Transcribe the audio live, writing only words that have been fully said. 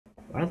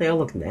Why do they all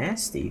look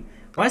nasty?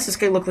 Why does this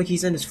guy look like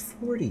he's in his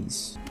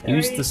 40s?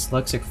 Use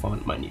dyslexic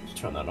font. Might need to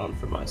turn that on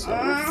for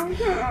myself. Hannah,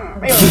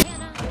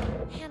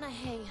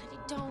 hey,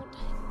 don't.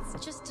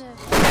 It's just a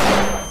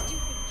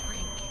stupid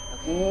prank,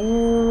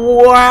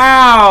 okay?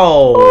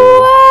 Wow!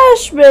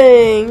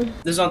 Flashbang!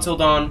 This is Until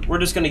Dawn. We're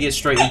just gonna get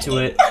straight into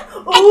it.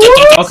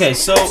 Okay,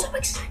 so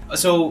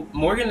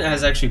Morgan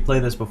has actually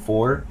played this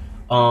before,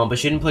 but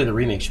she didn't play the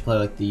remake. She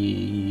played like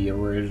the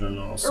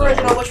original. So.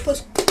 Original, which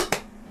was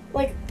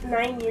like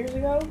 9 years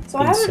ago. So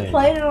I haven't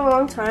played it in a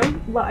long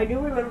time, but I do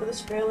remember this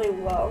fairly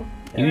well.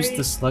 Use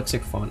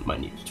dyslexic font. Might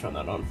need to turn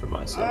that on for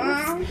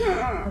myself.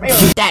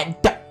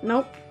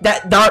 Nope.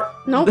 That dark.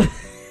 Nope.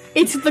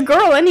 It's the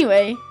girl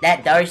anyway.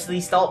 That dastardly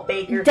salt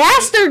baker.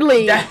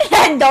 Dastardly. That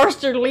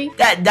dastardly.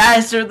 That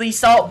dastardly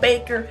salt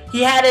baker.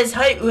 He had his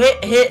that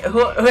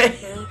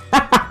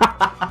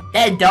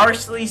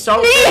dastardly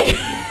salt baker.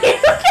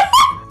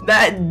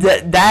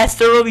 that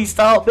dastardly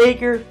salt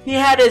baker. He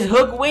had his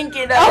hook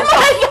winking. Oh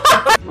my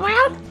god.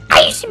 Well,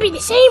 I used to be the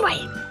same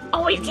way.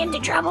 Always get into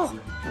trouble.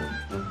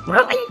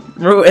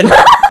 Ruin.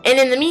 And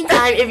in the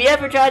meantime, if you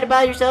ever try to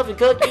buy yourself a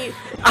cookie...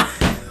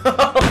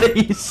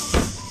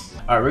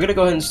 Alright, we're gonna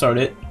go ahead and start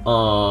it.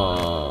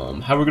 How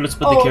we're gonna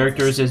split the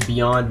characters is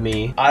beyond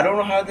me. I don't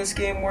know how this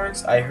game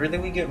works. I heard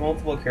that we get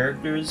multiple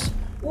characters.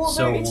 Well,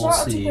 so it's we'll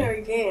not see. a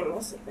two-player game,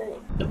 that's the thing.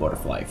 The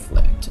butterfly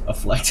flicked. A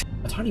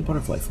tiny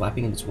butterfly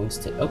flapping in its wings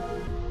to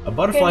a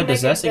butterfly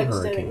possessing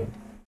hurricane.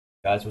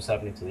 Guys, what's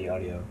happening to the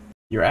audio?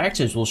 Your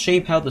actions will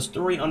shape how the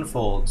story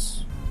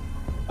unfolds.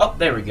 Oh,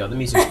 there we go. The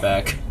music's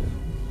back.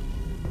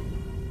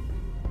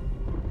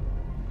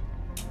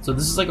 So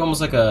this is like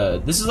almost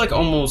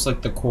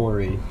like the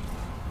Quarry.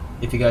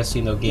 If you guys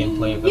seen the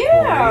gameplay of the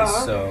Quarry,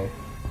 so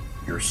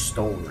your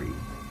story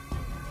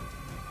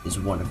is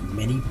one of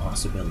many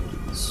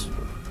possibilities.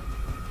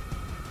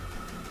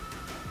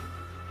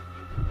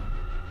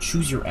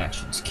 Choose your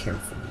actions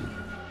carefully.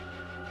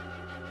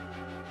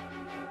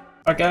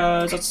 Alright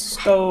guys, let's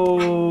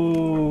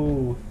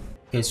go!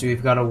 Okay, so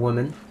we've got a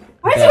woman.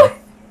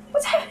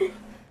 What's happening?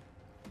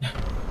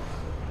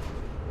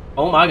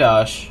 Oh my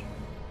gosh.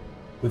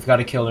 We've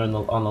got a killer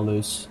on the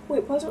loose.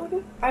 Wait, pause it, look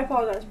at. I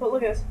apologize, but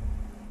look at this.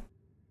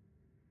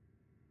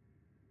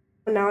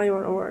 Now you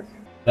want to work.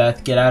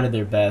 Beth, get out of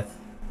there, Beth.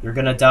 You're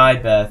gonna die,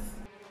 Beth.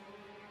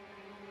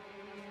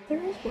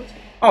 There is one.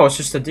 Oh, it's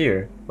just a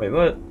deer. Wait,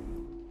 what?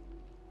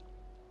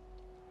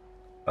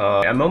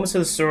 At moments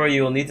of the story,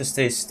 you will need to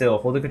stay still.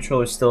 Hold the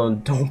controller still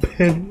and don't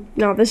pin.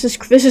 No, this is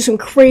some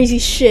crazy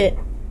shit.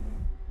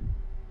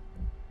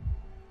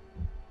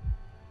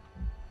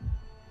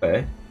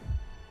 Okay.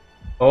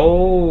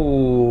 Oh.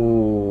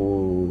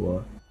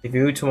 If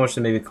you move too much,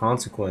 there may be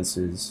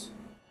consequences.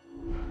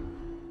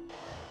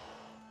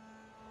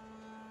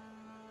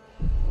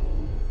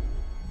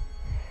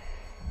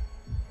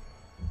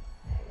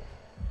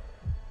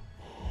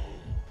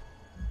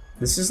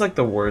 This is like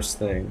the worst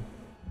thing.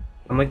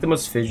 I'm like the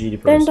most fidgety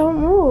person. Then don't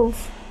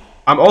move.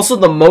 I'm also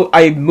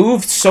I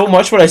moved so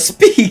much when I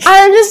speak.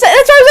 I'm just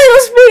that's why I'm saying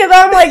don't speak. And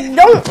I'm like,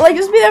 don't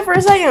just be there for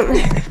a second.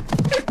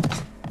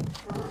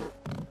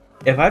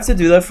 If I have to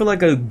do that for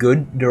like a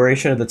good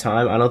duration of the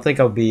time, I don't think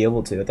I'll be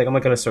able to. I think I'm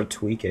like gonna start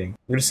tweaking. I'm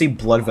gonna see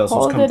blood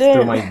vessels come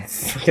through my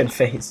freaking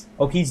face.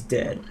 Oh, he's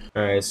dead.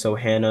 Alright, so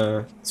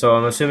Hannah. So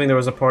I'm assuming there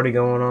was a party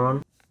going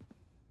on.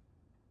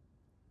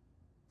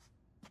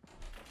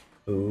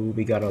 Ooh,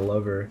 we got a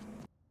lover.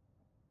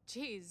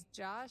 Jeez,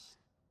 Josh.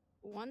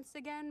 Once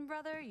again,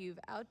 brother, you've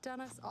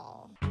outdone us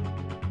all.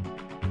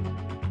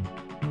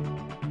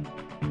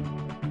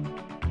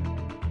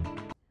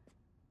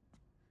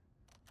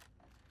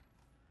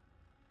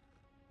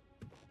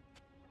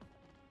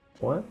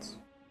 What?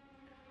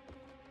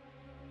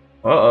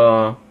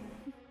 Uh-oh.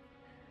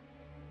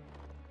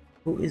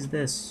 Who is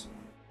this?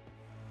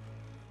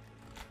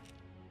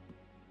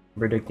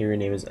 Predicting your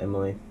name is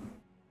Emily.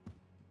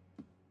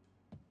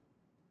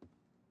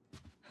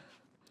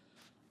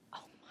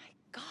 Oh my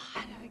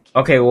god.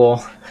 Okay,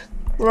 well.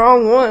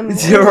 Wrong one.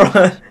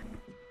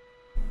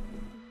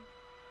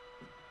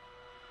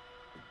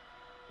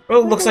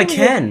 Oh, it looks like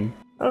Ken.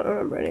 I don't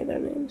remember any of their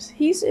names.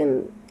 He's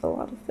in a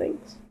lot of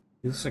things.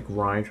 He looks like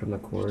Ryan from the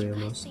Quarry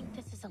almost. I think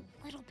this is a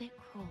little bit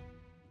cruel.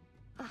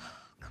 Oh,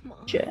 come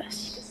on. Jess.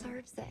 She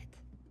deserves it.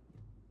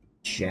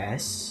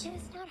 Jess? It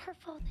is not her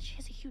fault that she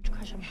has a huge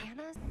crush on him.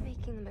 Hannah's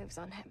making the moves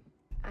on him.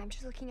 I'm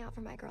just looking out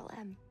for my girl,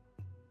 Em.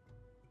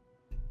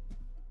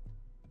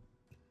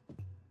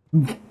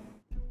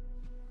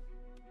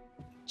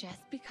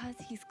 Just because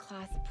he's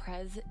class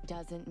prez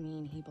doesn't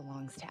mean he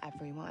belongs to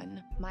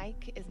everyone.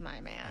 Mike is my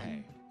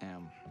man. Hey,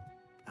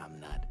 I'm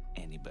not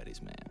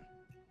anybody's man.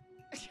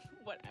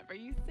 Whatever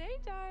you say,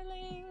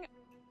 darling.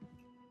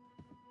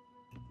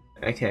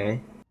 Okay.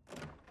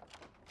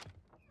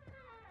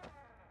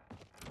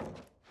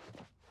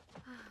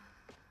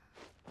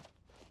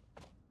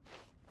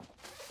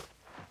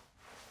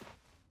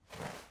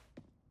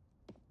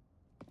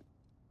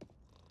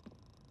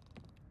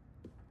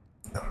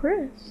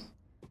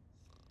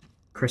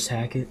 Chris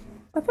Hackett.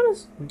 I thought it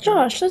was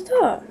Josh. That's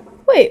that.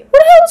 Wait, where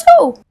the hell is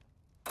Ho?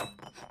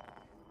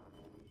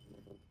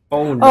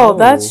 Oh no. Oh,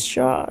 that's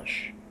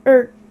Josh.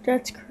 Or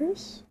that's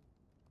Chris?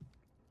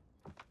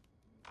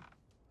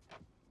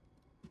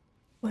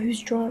 Oh, he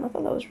was drawn. I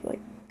thought that was for, like,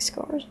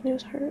 scars and he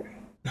was hurt.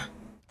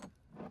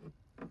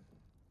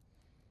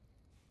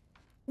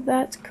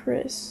 That's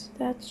Chris.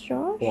 That's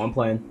Josh? Oh, I'm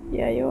playing.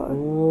 Yeah, you are.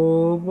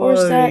 Oh, boy. Or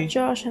is that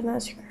Josh and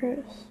that's Chris?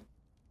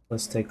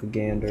 Let's take a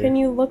gander. Can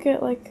you look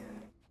at, like,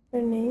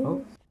 their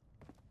names?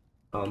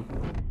 Oh.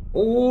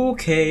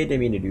 Okay, didn't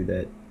mean to do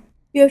that.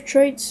 You have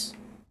traits.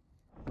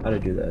 How to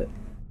do that?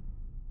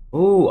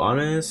 Oh,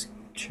 honest,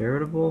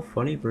 charitable,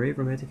 funny, brave,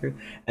 romantic,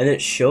 and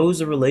it shows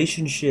the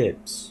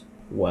relationships.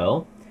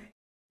 Well,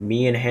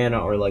 me and Hannah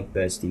are like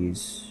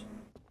besties,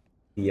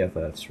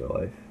 BFFs for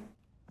life.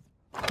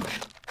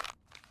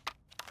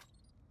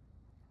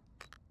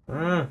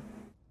 Ah.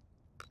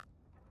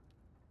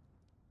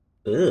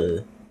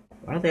 Ugh.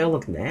 Why do they all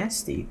look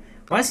nasty?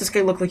 Why does this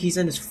guy look like he's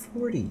in his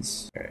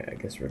 40s? Alright, I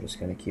guess we're just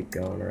gonna keep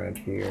going around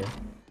here.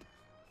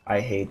 I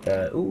hate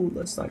that. Ooh,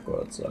 let's not go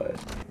outside.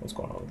 What's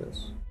going on with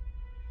this?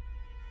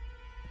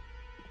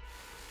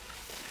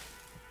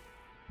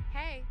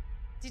 Hey,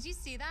 did you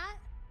see that?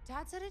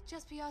 Dad said it'd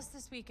just be us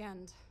this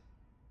weekend.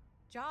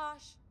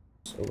 Josh.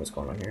 So what's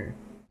going on here?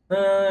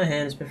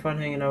 Hey, it's been fun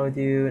hanging out with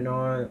you.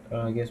 No,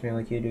 I guess me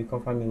like you do.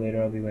 Come find me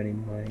later. I'll be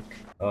waiting, Mike.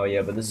 Oh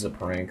yeah, but this is a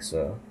prank,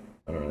 so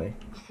I don't really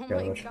care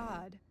Oh my much.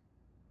 God.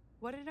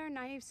 What did our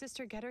naive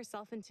sister get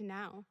herself into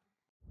now?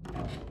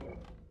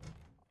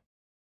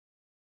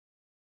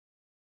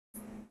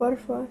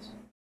 Butterflies.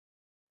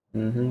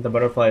 The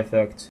butterfly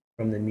effect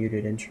from the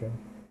muted intro.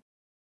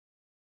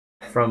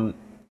 From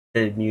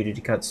the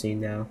muted cutscene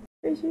now.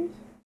 Crazy.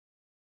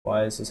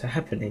 Why is this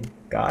happening?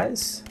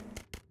 Guys?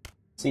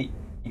 See,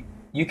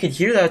 you could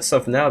hear that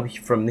stuff now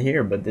from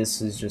here, but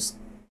this is just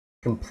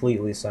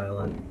completely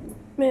silent.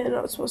 Man,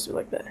 no, it's supposed to be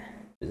like that.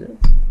 Is it?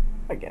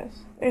 I guess.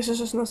 I guess there's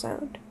just no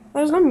sound.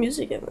 There's no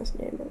music in this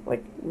game.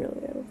 Like, really,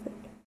 I don't think.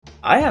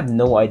 I have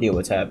no idea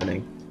what's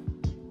happening.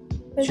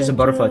 She's a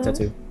butterfly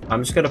tattoo.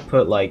 I'm just gonna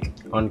put, like,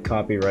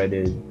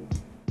 uncopyrighted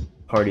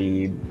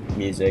party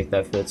music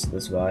that fits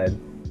this vibe.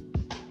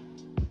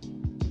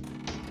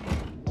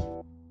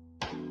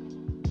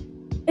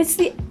 It's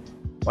the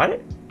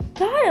What?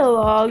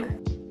 dialogue.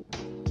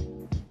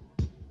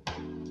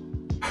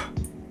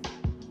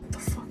 What the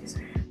fuck is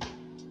that?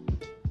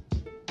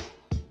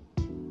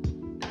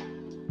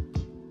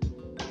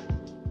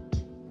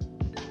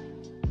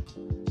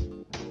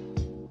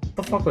 What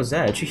the fuck was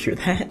that? Did you hear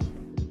that?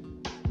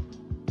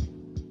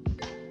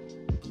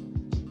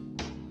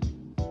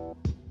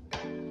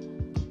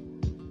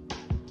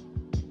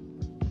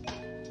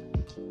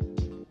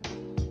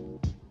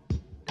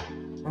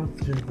 Oh,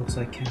 it looks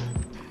like Ken.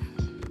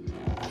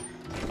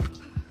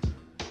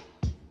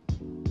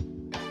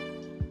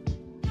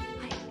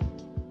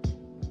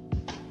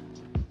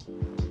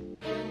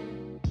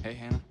 Hey,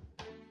 Hannah.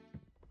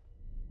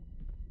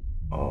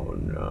 Oh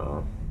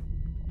no.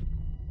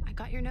 I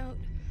got your note.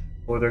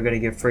 Or they're gonna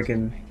get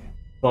freaking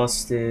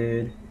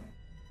busted.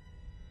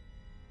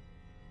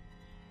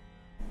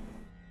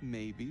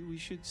 Maybe we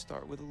should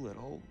start with a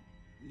little,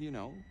 you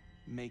know,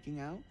 making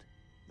out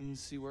and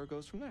see where it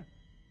goes from there.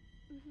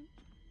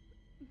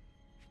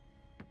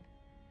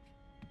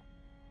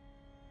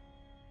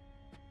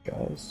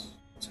 Guys,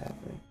 what's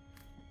happening?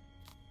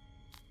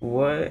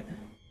 What?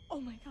 Oh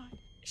my God,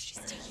 she's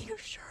taking her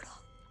shirt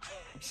off.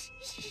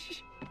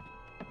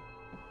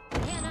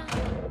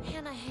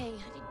 Hannah, hey,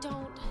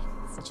 don't.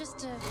 It's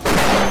just a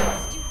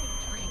stupid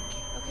prank,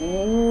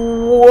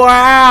 okay?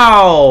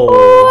 Wow!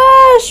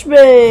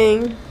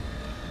 Flashbang.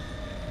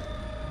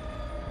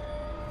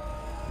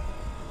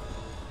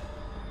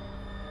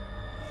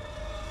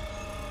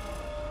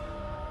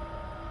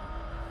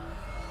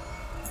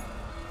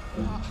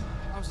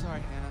 I'm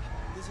sorry, Hannah.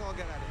 This all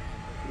got out of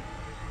hand.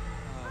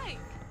 Mike.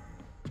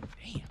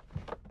 Damn.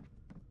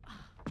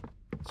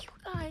 You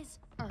guys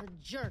are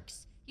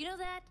jerks. You know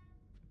that?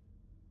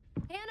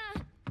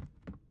 Hannah!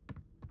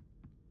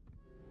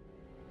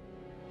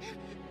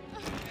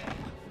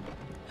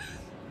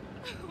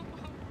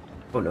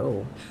 Oh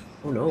no.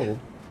 Oh no.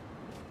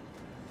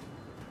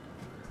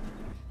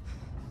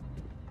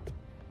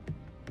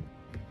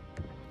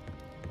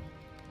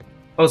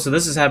 Oh, so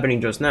this is happening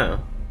just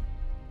now.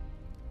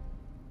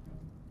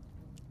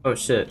 Oh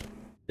shit.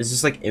 Is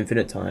this like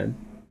infinite time?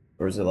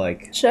 Or is it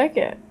like... Check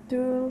it.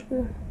 Do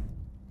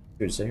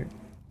Here, just here.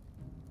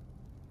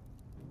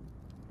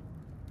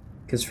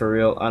 Because for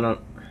real, I don't...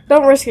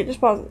 Don't risk it.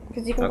 Just pause it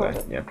because you can pause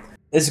Okay, it. yeah.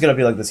 This is gonna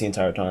be like this the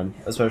entire time.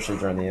 Especially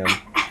during the end.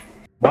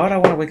 Why would I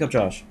want to wake up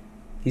Josh?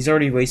 He's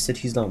already wasted.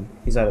 He's done.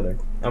 He's out of there.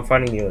 I'm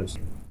finding the others.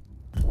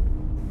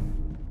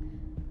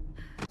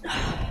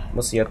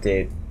 What's the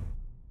update?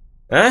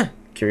 Huh?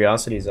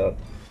 Curiosity's up.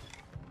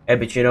 Hey,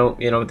 but you know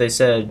what they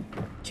said?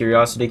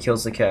 Curiosity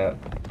kills the cat.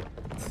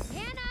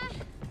 Hannah!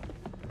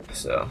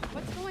 So.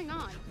 What's going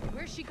on?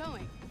 Where's she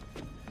going?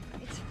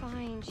 It's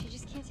fine. She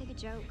just can't take a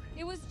joke.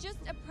 It was just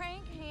a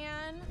prank,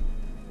 Han.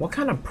 What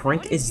kind of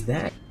prank is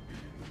that?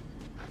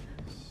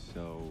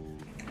 So,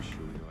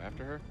 should we go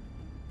after her?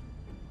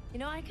 You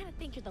know, I kind of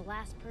think you're the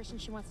last person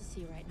she wants to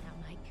see right now,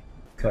 Mike.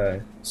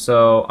 Okay,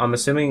 so I'm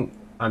assuming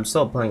I'm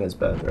still playing as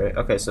Beth, right?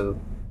 Okay, so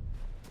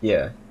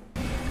yeah.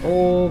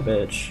 Oh,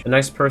 bitch. The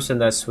next person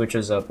that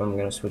switches up, I'm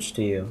gonna switch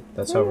to you.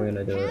 That's how we're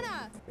gonna do it.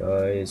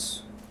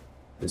 Guys,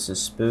 this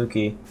is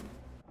spooky.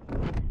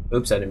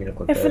 Oops, I didn't mean to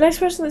click If that. the next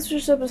person that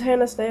switches up is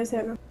Hannah, stay as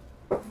Hannah.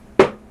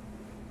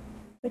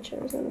 My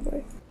chair is on the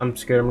way. I'm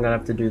scared I'm gonna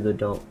have to do the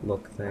don't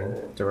look thing.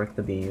 Direct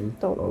the beam.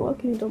 Don't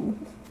look and don't move.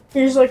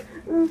 You're just like,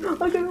 I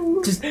gotta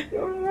look. Just...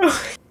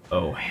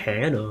 Oh,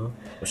 Hannah.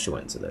 Well, she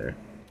went to there,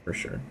 for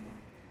sure.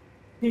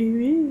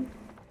 Maybe.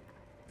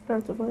 I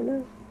have to find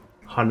out.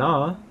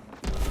 Hannah?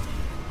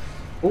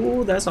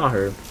 Oh, that's not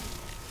her.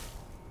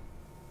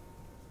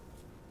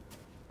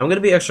 I'm gonna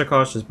be extra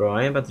cautious, bro.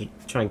 I ain't about to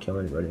try and kill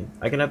anybody.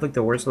 I can have like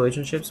the worst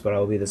relationships, but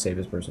I'll be the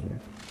safest person here.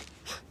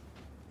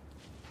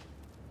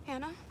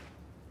 Hannah?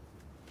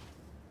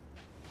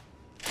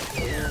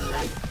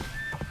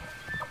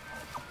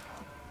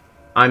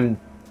 I'm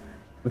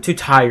too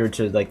tired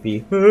to like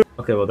be.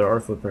 Okay, well there are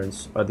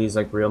footprints. Are these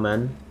like real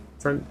men?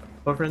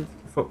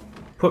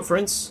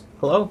 Footprints?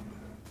 Hello?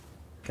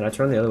 Can I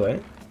turn the other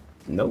way?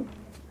 Nope.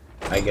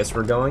 I guess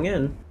we're going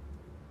in.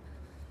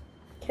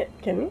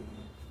 Can we?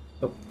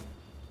 Oh,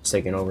 it's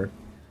taking over.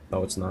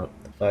 No, it's not.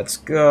 Let's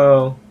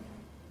go.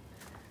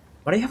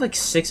 Why do you have like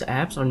 6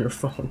 apps on your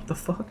phone? What the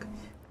fuck?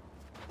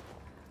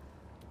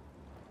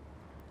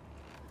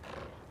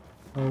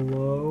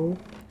 Hello?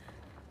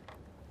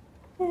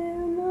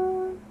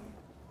 Hannah.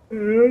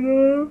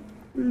 Hannah?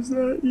 Is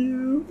that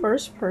you?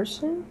 First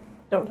person?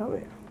 Don't tell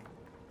me.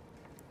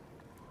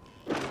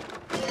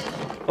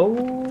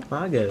 Oh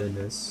my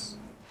goodness.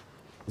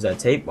 Is that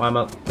tape? Why am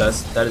I,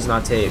 that is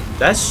not tape.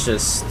 That's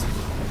just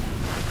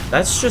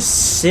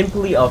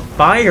simply a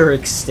fire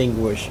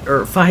extinguisher,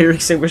 a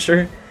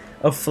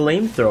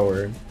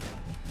flamethrower.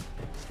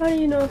 How do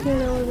you know if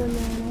Hannah was in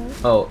there?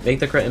 Oh, make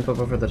the correct input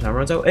before the time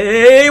runs out.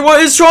 Hey, what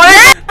is Troy?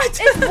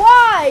 It's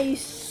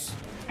wise!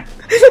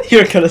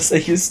 You're gonna say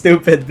you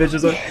stupid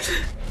bitches.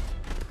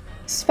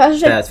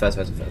 Fast. Fast.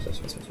 I'm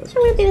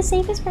gonna be the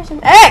safest person.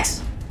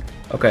 X!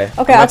 Okay.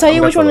 Okay, I'll tell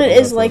you which one it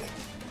is, like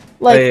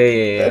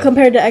yeah.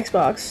 compared to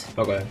Xbox.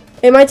 Okay.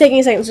 It might take me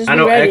a second, just I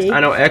know be ready. I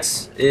know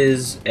X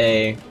is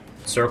a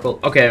circle.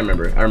 Okay, I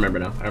remember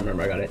now. I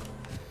got it.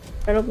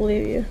 I don't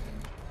believe you.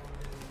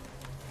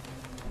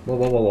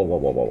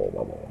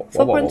 Whoa.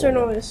 Footprints or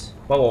noise?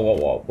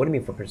 Whoa. What do you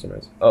mean footprints or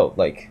noise? Oh,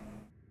 like.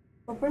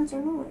 Footprints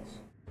or noise?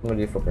 What are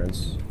these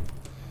footprints?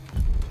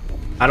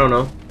 I don't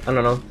know.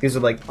 These are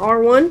like.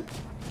 R1?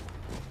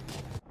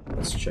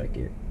 Let's check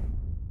it.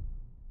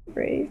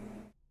 Brave.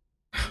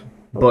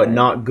 But Okay.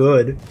 not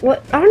good.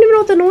 What? I don't even know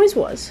what the noise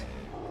was.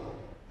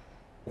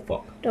 Oh,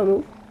 fuck. Don't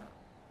move.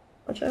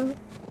 Watch out.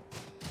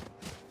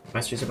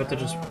 Master's about to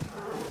just.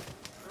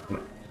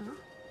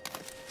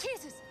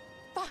 Jesus!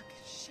 Fuck!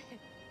 Shit!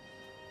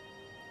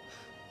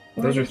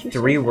 Those are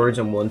 3 words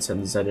in one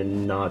sentence I did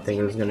not think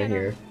I was gonna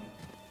hear.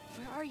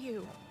 Where are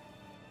you?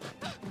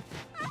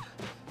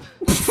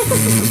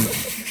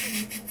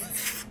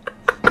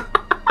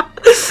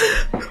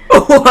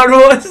 What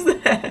was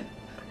that?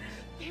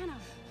 Hannah.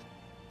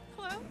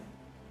 Hello?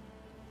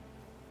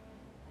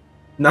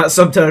 Not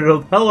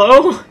subtitled.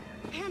 Hello?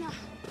 Hannah.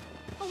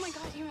 Oh my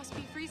god, you must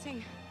be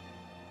freezing.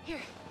 Here,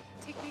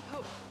 take my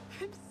coat.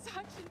 I'm such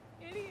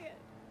an idiot.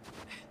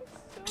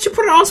 Did you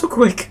put it on so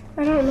quick?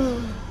 I don't know.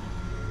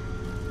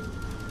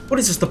 What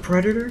is this, the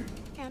Predator?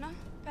 Hannah?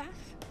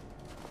 Beth?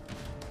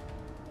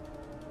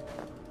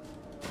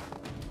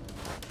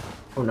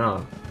 Oh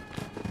no.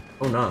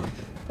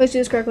 Please do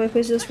this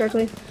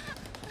correctly.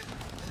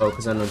 Oh,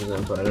 because I know there's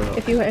input. I don't know.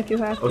 If you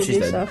have Oh, to she's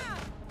do dead.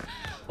 stuff.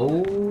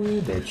 Oh,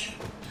 bitch.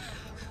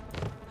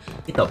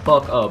 Get the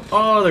fuck up.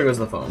 Oh, there goes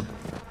the phone.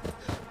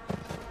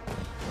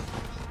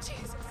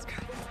 Jesus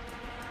Christ.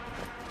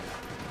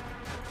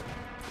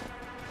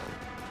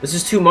 This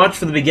is too much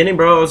for the beginning,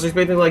 bro. I was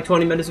expecting like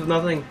 20 minutes of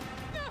nothing.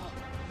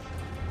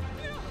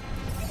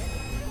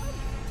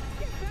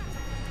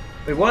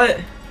 Wait, what?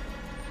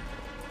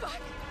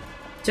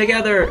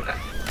 Together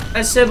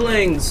as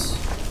siblings.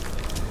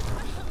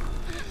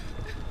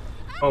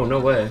 Oh,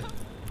 no way.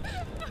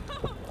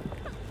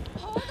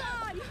 Hold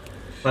on.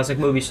 Classic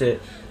movie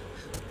shit.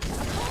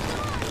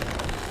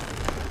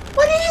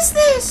 What is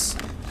this?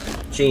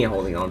 She ain't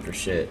holding on for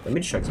shit. Let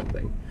me check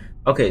something.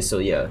 Okay, so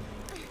yeah.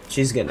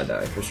 She's gonna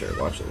die for sure.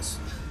 Watch this.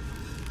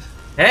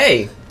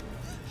 Hey!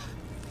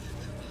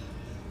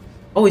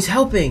 Oh, he's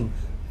helping!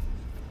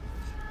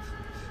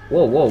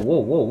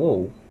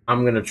 Whoa.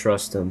 I'm gonna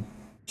trust him.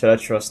 Should I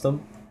trust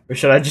him? Or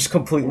should I just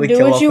completely Do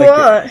kill what off you the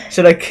want.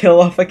 Should I kill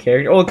off a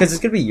character? Oh, because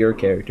it's gonna be your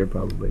character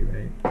probably,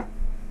 right?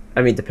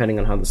 I mean, depending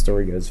on how the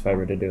story goes, if I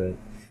were to do it.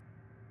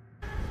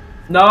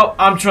 No,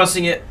 I'm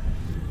trusting it.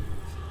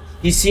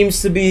 He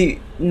seems to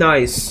be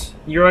nice.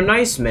 You're a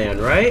nice man,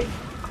 right?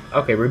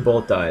 Okay, we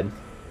both died.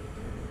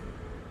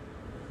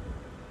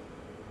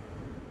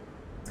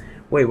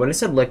 Wait, when I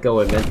said let go,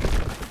 I meant...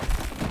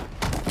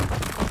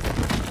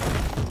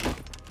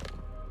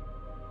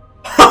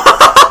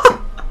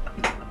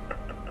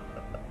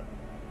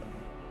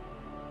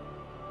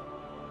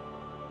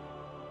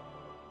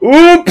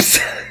 Oops!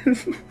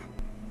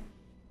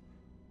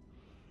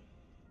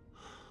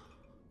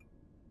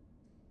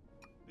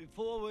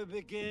 Before we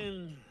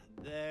begin,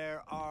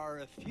 there are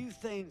a few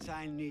things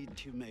I need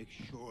to make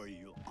sure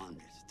you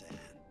understand.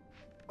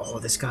 Oh,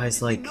 this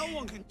guy's like, No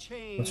one can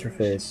change what's her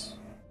face?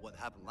 what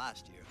happened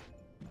last year.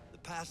 The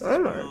past I is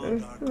don't know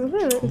beyond her. our Who's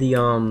that?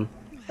 control.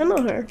 I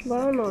know her, but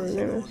I don't know what her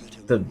name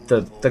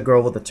is. The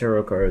girl with the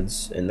tarot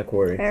cards in the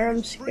quarry.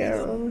 Harem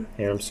Scarum.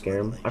 Harem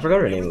Scarum. I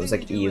forgot her name. It was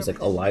like E. It was like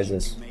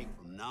Eliza's.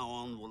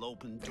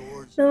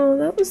 No,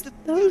 that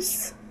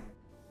was.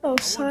 Oh,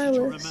 Silas.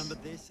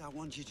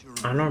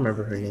 I don't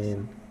remember her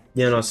name.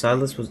 Yeah, no,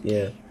 Silas was.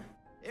 Yeah.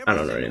 I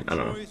don't know her name. I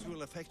don't know.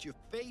 Will affect your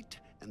fate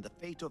and the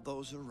fate of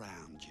those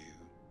around you.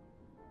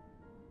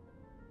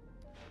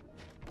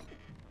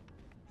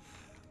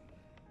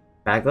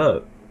 Back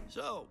up.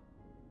 So,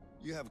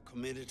 you have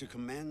committed to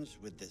commence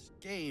with this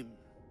game.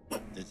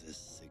 This is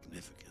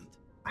significant.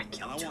 I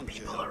killed 2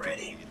 people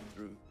already.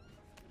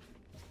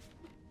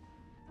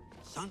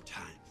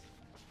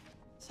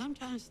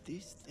 Sometimes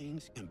these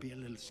things can be a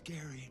little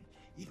scary,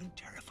 even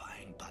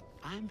terrifying, but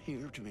I'm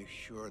here to make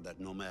sure that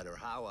no matter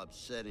how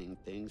upsetting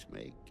things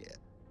may get,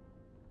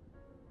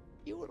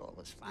 you will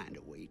always find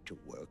a way to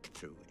work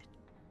through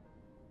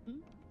it.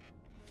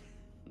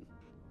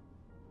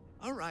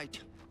 All right.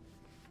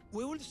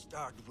 We will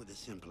start with a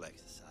simple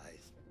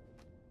exercise.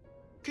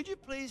 Could you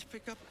please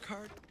pick up a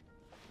card?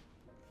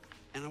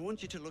 And I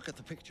want you to look at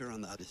the picture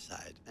on the other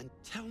side and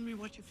tell me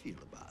what you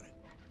feel about it.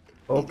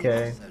 Okay.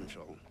 It is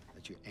essential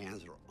that you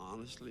answer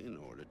honestly in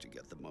order to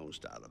get the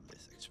most out of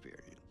this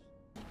experience.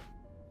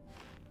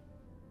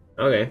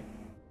 Okay.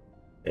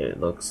 It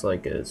looks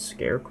like a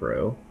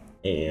scarecrow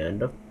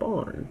and a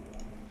barn.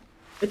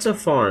 It's a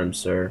farm,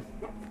 sir.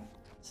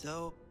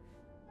 So,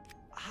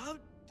 how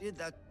did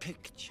that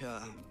picture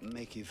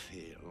make you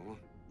feel?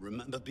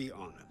 Remember, be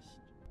honest.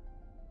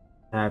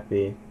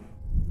 Happy.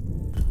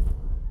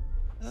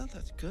 Oh,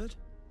 that's good.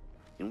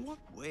 In what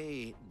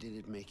way did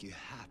it make you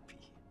happy?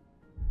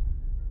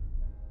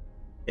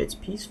 It's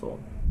peaceful.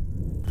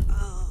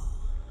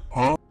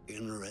 Oh,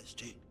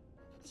 interesting.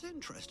 It's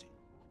interesting.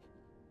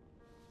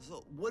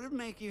 So, would it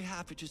make you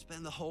happy to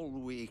spend the whole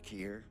week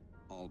here,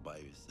 all by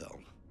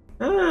yourself?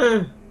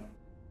 I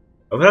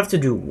would have to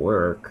do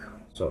work,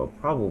 so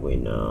probably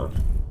no.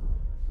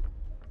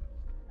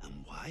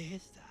 And why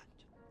is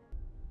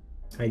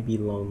that? I'd be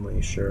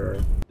lonely, sure.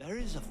 There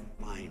is a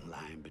fine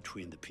line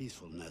between the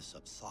peacefulness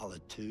of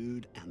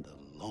solitude and the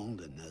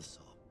loneliness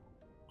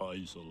of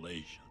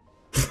isolation.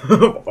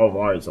 Of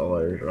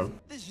isolation.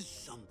 This is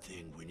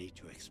something we need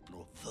to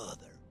explore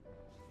further.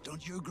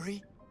 Don't you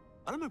agree?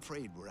 But I'm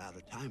afraid we're out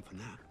of time for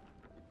now.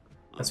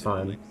 That's Until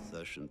fine. the next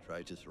session,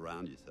 try to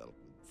surround yourself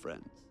with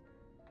friends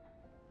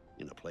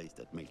in a place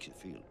that makes you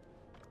feel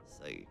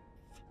safe.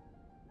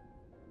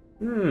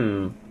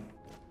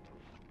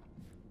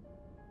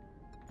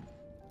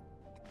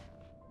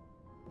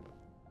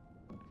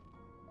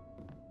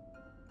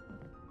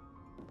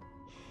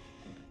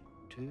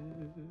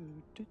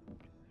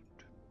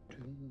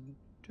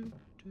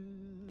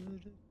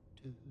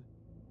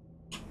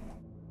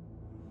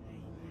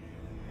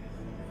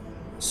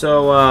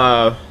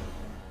 So,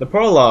 the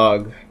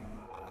prologue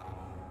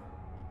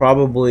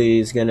probably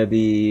is gonna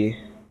be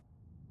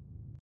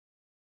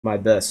my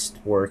best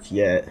work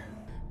yet.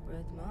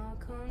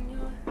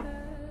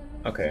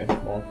 Okay,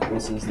 well,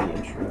 this is the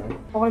intro.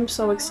 Oh, I'm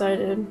so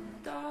excited.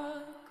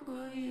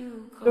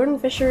 Jordan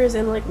Fisher is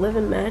in like Liv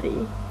and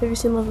Maddie. Have you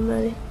seen Liv and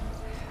Maddie?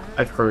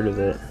 I've heard of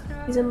it.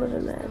 He's in Liv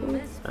and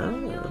Maddie.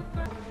 Oh.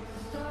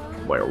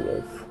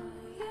 Werewolf.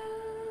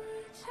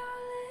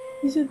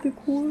 He's in the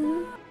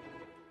corner.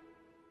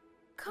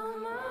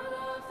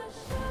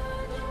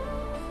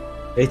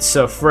 It's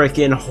a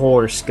freaking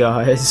horse,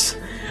 guys.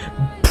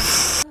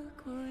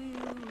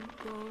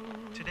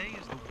 Today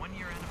is the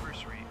one-year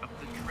anniversary of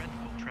the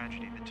dreadful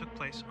tragedy that took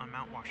place on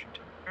Mount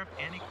Washington. Sheriff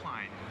Annie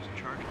Klein was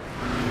charged with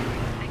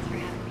Thanks for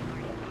having me,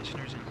 Marty.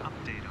 listeners an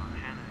update on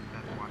Hannah and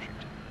Beth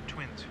Washington, the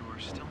twins who are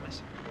still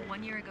missing.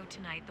 1 year ago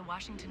tonight, the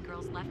Washington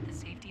girls left the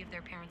safety of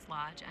their parents'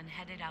 lodge and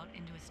headed out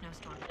into a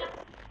snowstorm.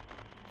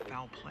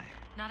 Foul play.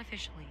 Not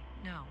officially,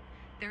 no.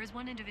 There is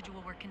one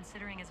individual we're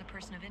considering as a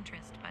person of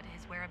interest, but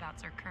his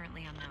whereabouts are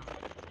currently unknown.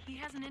 He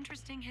has an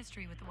interesting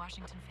history with the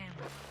Washington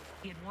family.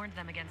 He had warned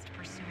them against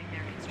pursuing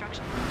their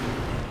construction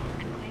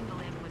and claimed the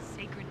land was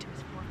sacred to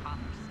his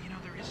forefathers. You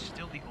know, there is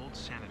still the old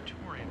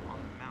sanatorium on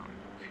the mountain.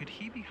 Could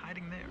he be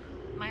hiding there?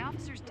 My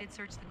officers did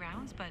search the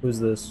grounds, but Who's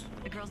this?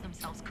 the girls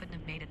themselves couldn't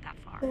have made it that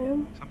far.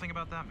 Something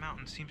about that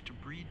mountain seems to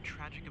breed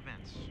tragic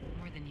events.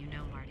 More than you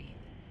know, Marty.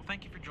 Well,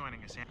 thank you for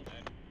joining us, Annie.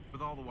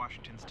 With all the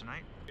Washingtons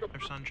tonight,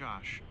 their son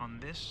Josh, on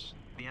this,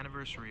 the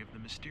anniversary of the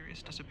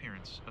mysterious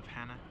disappearance of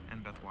Hannah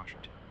and Beth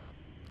Washington.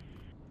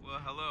 Well,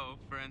 hello,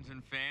 friends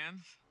and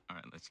fans. All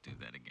right, let's do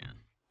that again.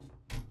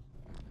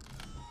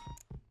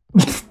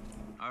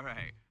 All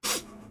right.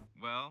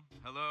 Well,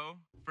 hello,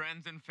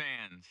 friends and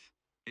fans.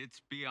 It's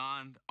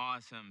beyond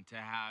awesome to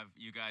have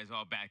you guys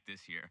all back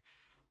this year.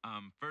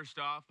 First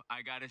off,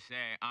 I gotta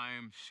say, I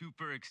am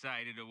super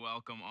excited to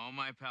welcome all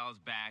my pals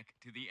back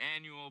to the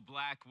annual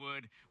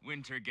Blackwood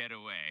Winter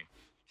Getaway.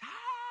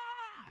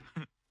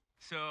 Ah!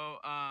 So,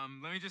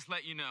 let me just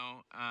let you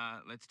know,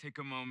 let's take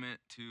a moment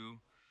to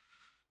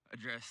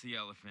address the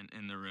elephant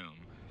in the room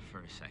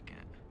for a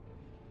second.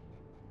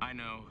 I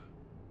know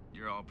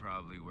you're all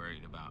probably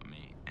worried about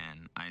me,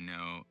 and I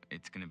know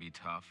it's gonna be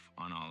tough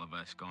on all of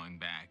us going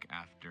back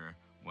after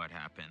what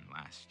happened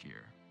last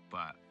year,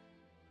 but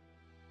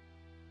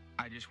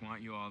I just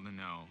want you all to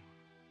know,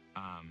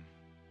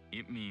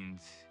 it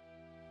means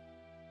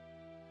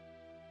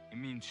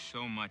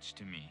so much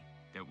to me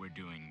that we're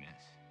doing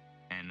this,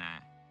 and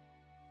that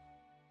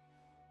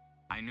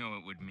I know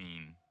it would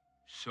mean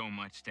so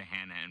much to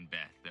Hannah and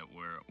Beth that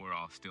we're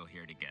all still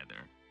here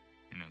together,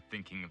 you know,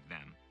 thinking of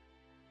them.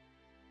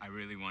 I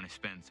really want to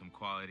spend some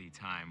quality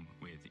time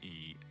with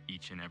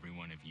each and every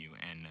one of you,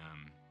 and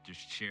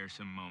just share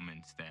some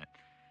moments that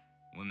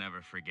we'll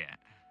never forget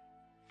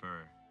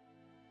for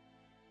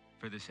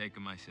the sake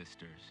of my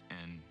sisters,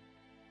 and,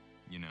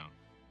 you know.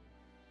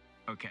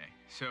 Okay,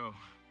 so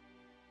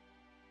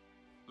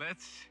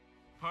let's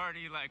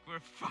party like we're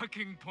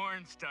fucking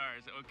porn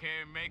stars,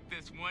 okay? And make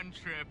this one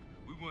trip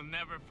we will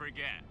never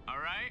forget, all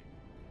right?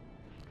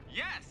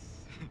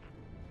 Yes!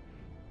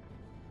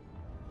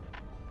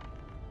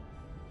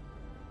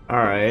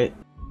 Alright.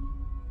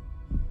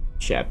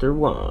 Chapter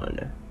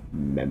 1.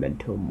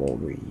 Memento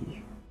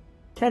Mori.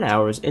 10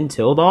 hours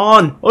until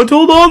dawn!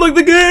 Until dawn like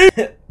the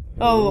game!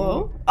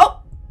 Oh.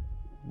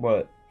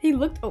 What? He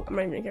looked. Oh, I'm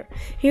not even here.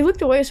 He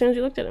looked away as soon as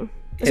you looked at him.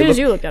 As soon as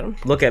you looked at him.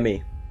 Look at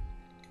me.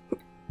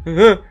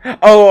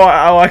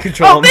 Oh, I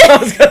control him. I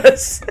was gonna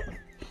say.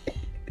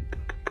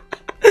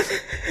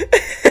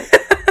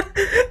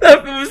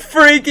 That was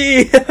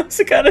freaky. I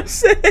was gonna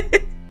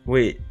say.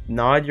 Wait,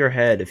 nod your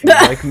head if you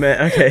like me.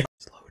 Okay.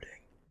 It's loading.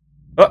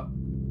 Oh.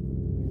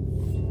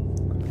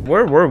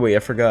 Where were we? I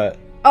forgot.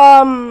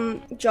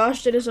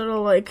 Josh did his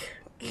little like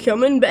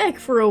coming back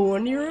for a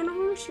 1-year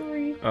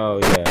anniversary. Oh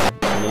yeah.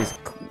 And he's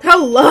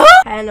hello.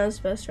 Hannah's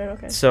best friend.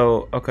 Okay.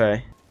 So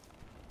okay.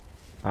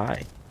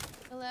 Hi.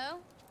 Hello?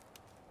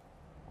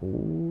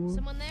 Ooh.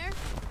 Someone there?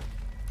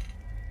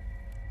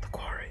 The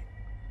quarry.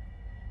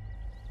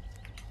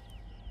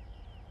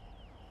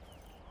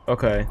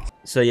 Okay.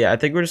 So yeah, I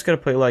think we're just gonna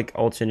play like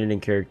alternating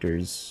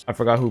characters. I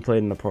forgot who played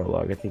in the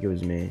prologue. I think it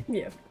was me.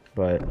 Yeah.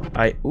 But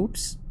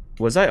oops.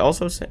 Was I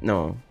also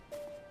no.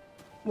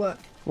 What?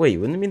 Wait,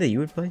 wouldn't it mean that you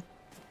would play?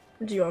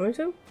 Do you want me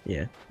to?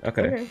 Yeah.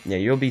 Okay. Yeah,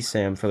 you'll be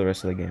Sam for the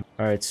rest of the game.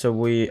 Alright, so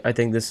I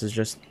think this is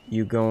just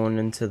you going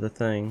into the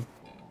thing.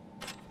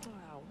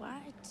 What?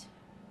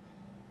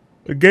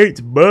 The gate's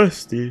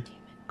busted.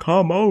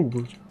 Come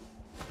over.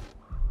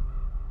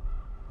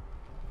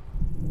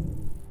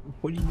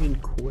 What do you mean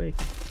quick?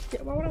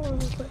 Yeah, why would I want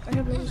to be quick? I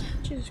have no.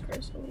 Jesus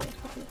Christ.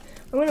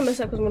 I'm gonna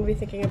mess up because I'm gonna be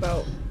thinking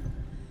about.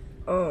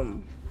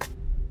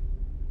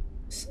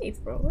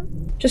 Save, bro.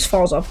 Just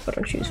falls off if I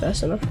don't choose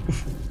fast enough.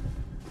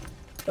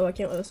 Oh, I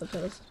can't let the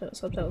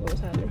subtitles what's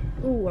happening.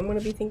 Ooh, I'm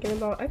gonna be thinking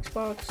about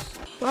Xbox.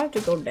 Do I have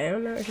to go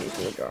down now or she's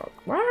gonna drop?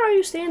 Why are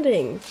you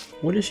standing?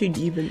 What is she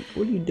even?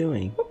 What are you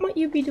doing? What might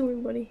you be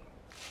doing, buddy?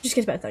 Just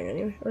gets bad thing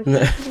anyway.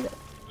 Like,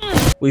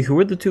 wait, who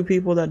were the two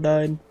people that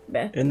died?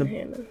 Beth and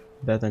Hannah.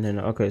 Beth and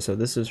Hannah. Okay, so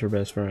this is her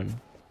best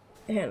friend.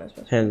 Hannah's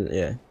best friend.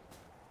 Yeah.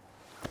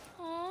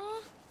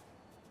 Aww.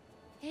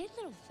 Hey,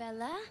 little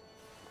fella.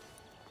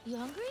 You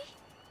hungry?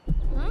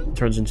 Huh?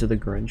 Turns into the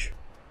Grinch.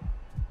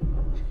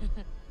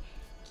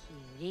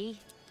 Cutie.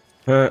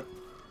 Huh.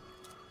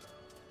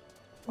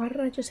 Why did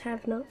I just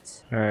have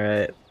nuts?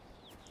 Alright.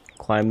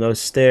 Climb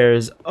those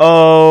stairs.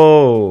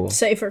 Oh!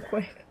 Safer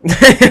quick.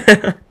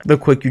 The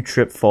quick you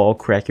trip, fall,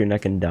 crack your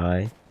neck, and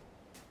die.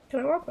 Can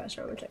I walk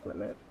faster? I'm gonna check my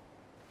map.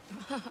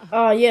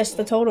 Yes,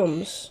 the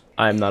totems.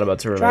 I'm not about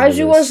to remember Tribes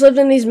who this. once lived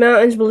in these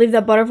mountains believed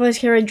that butterflies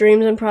carried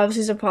dreams and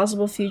prophecies of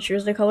possible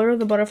futures. The color of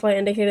the butterfly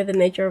indicated the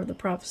nature of the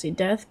prophecy.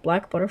 Death,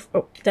 black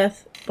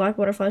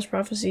butterflies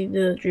prophecy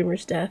the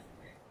dreamer's death.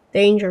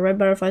 Danger, red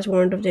butterflies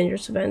warned of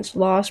dangerous events.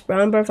 Loss,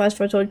 brown butterflies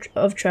foretold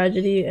of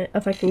tragedy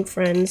affecting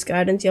friends.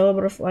 Guidance, yellow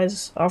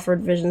butterflies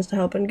offered visions to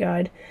help and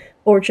guide.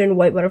 Fortune,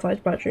 white butterflies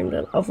brought dreams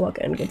of luck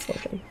and good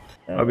fortune.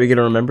 Are we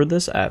gonna remember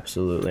this?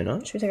 Absolutely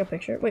not. Should we take a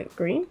picture? Wait,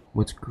 green?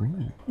 What's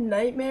green?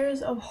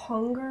 Nightmares of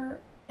hunger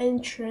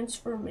and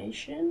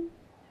transformation.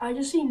 I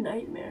just see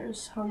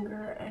nightmares,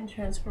 hunger, and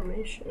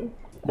transformation.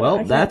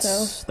 Well,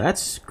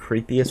 that's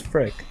creepy as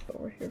frick. But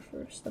we're here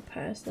first. The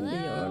past and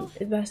beyond.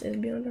 The past is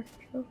beyond our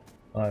control.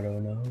 I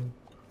don't know.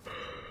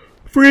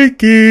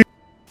 Freaky.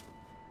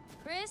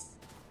 Chris?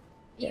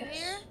 You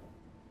here?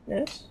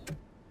 Yes.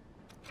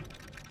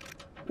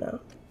 No.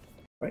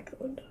 Break the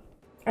window.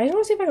 I just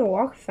want to see if I can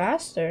walk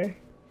faster.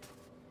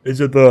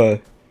 Is it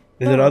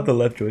not the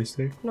left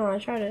joystick? No, I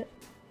tried it.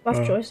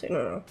 Left joystick?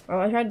 No. Oh,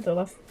 I tried the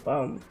left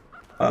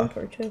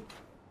bumper too.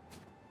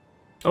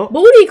 Oh.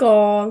 Booty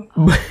call!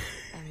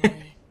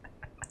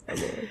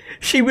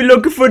 She be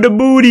looking for the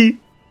booty!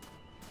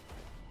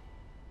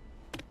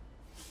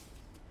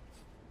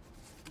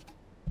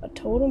 A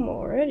totem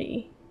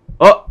already?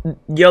 Oh!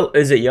 Yellow?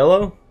 Is it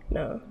yellow?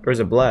 No. Or is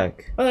it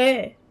black? Oh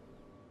yeah.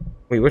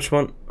 Wait, which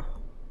one?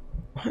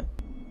 What?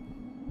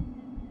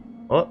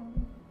 What?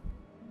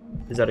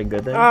 Is that a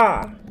good thing?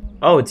 Ah.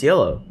 Oh, it's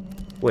yellow.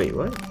 Wait,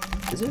 what?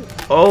 Is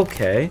it?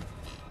 Okay.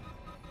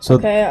 So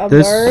okay, a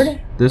this,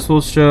 bird. This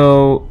will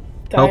show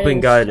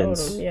helping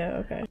guidance. Totem. Yeah,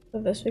 okay. So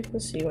this we can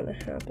see when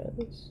it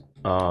happens.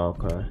 Oh,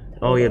 okay.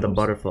 Oh yeah, the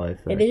butterfly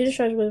effect. Indigenous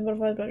tribes with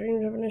butterflies by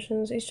dream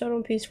definitions. Each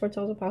totem piece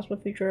foretells a possible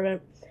future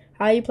event.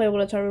 How you play will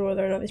determine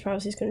whether or not these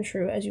prophecies come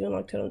true. As you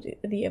unlock totems,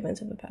 the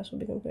events of the past will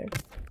become clear.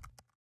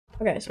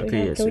 Okay, so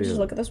can we just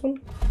look at this one?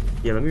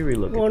 Yeah, let me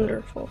relook.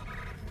 Wonderful.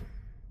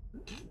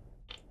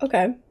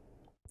 Okay,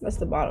 that's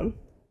the bottom.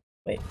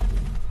 Wait.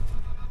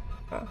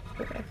 Oh,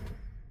 okay.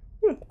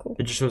 Cool.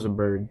 It just shows a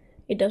bird.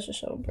 It does just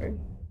show a bird.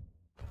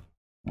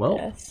 Well.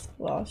 Death,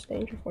 loss,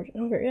 danger, fortune,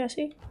 hunger. Yeah,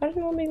 see? Why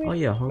didn't it let me read? Oh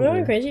yeah, hunger. Am I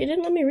going crazy? It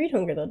didn't let me read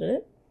hunger though, did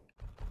it?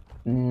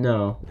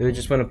 No, it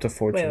just went up to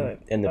fortune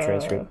in the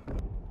transcript.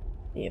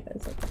 The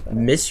events of the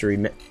Mystery.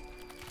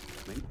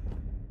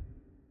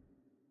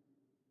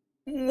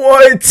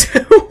 What?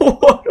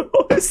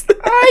 What was that?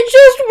 I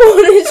just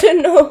wanted to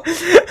know.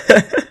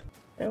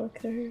 I look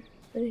at her.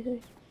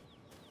 Anything?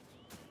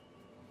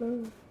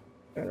 No.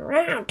 Turn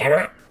around. Turn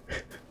around.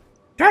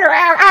 Turn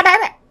around. Oh,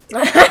 damn it.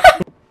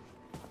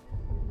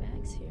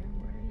 Bag's here.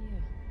 Where are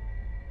you?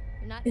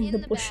 You're not In the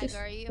the bushes.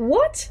 bag, are you?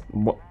 What?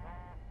 What?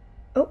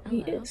 Oh,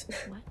 he Hello. is.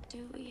 What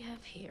do we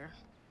have here?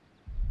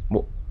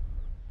 What?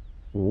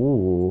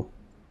 Ooh.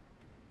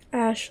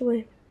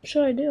 Ashley. What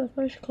should I do? I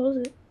probably should close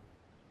it.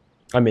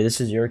 I mean,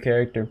 this is your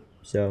character,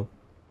 so.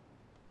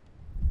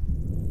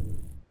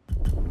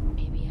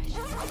 Maybe I should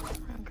look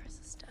around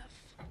Chris's stuff.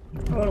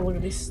 I want to look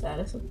at these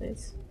status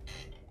updates.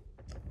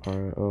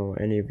 Alright, oh,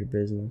 any of your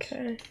business.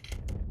 Okay.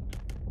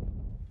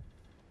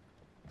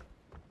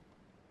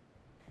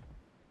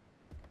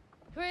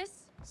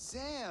 Chris?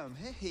 Sam,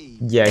 hey.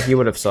 Yeah, he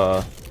would have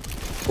saw.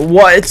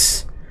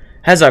 What?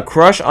 Has a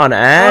crush on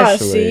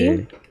Ashley.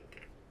 See?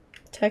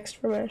 Text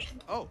from Ashley.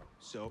 Oh,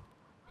 so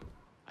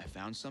I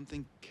found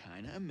something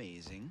kind of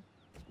amazing.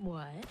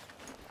 What?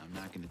 I'm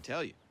not going to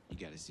tell you. You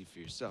got to see for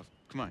yourself.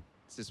 Come on,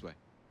 it's this way.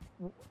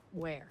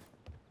 Where?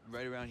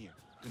 Right around here.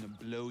 Gonna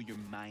blow your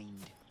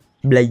mind.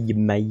 Blow your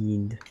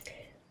mind.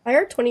 I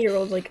heard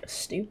 20-year-olds like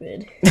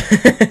stupid.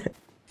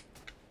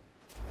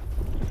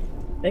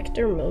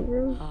 Victor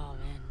Milgram. Oh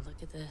man,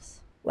 look at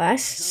this.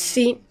 Last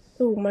scene.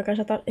 Oh my gosh,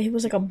 I thought it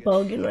was like a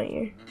bug in my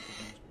ear.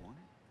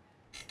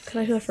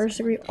 Can I feel the first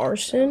degree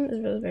arson? As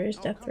well as various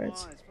death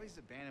threats. This place is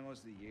abandoned most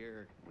of the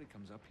year. Nobody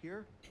comes up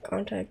here.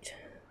 Contact.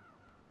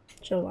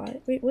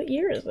 July. Wait, what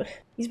year is it?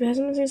 He's been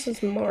hasn't been seen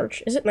since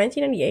March. Is it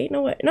 1998?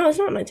 No way. No, it's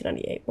not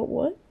 1998. But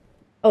what?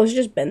 Oh, it's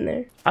just been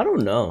there. I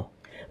don't know.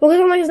 Well,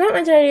 because I'm like, it's not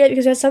 1998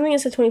 because there's something that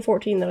said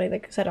 2014 that I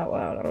like said out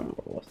loud. I don't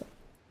remember what that.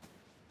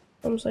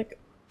 I was like,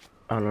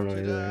 I don't know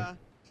either.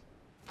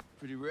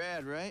 Pretty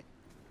rad, right?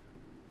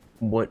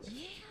 What?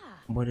 Yeah.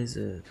 What is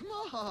it? Come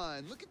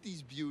on, look at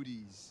these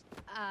beauties.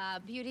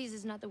 Beauties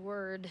is not the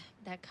word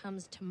that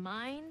comes to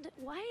mind.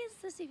 Why is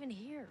this even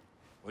here?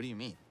 What do you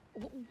mean?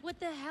 What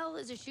the hell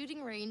is a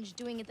shooting range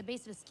doing at the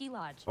base of a ski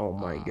lodge? Oh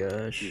my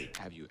gosh. Dude,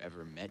 have you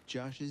ever met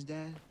Josh's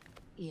dad?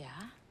 Yeah.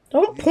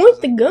 don't point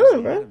the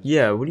gun, bro.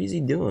 Yeah, what is he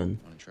doing?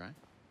 Wanna try?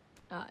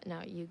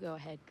 No, you go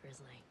ahead,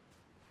 Grizzly.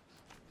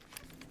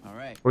 All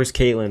right. Where's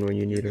Caitlin when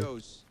you need Here her?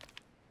 goes.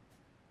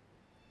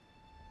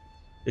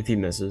 If he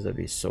misses, that'd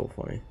be so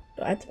funny.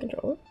 Do I have to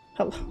control it?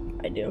 Hello,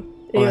 I do. Are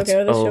Oh, you that's- okay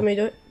with this? oh. You want me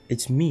to do it?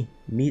 It's me.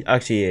 Me?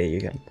 Actually, yeah,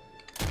 you can.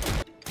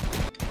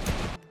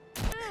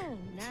 Oh,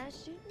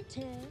 nice shooting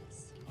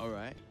tips. All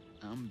right.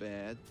 I'm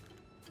bad.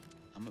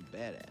 I'm a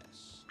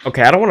badass.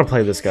 Okay, I don't want to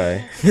play this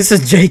guy. This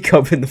is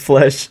Jacob in the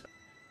flesh.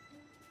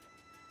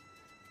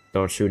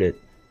 Don't shoot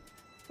it.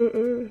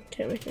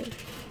 Can't make it.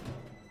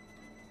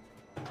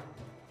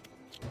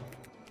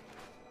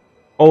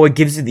 Oh, it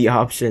gives you the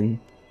option.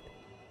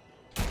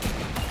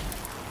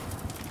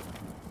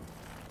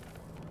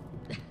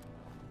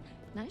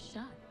 Nice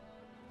shot.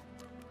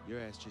 Your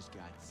ass just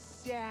got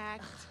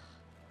sacked.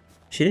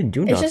 She didn't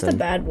do nothing. It's just a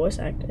bad voice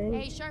acting.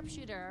 Hey,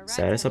 sharpshooter. Right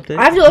Status update?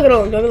 I have to look at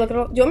all. Do you want me to look at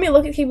all? Do you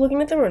want me to keep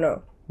looking at them or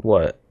no?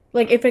 What?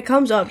 Like, if it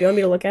comes up, do you want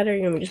me to look at it or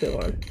you want me to just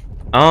move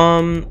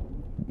on?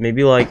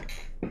 Maybe like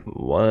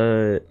what?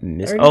 Are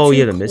Oh there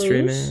yeah, two the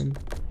mystery clues? man.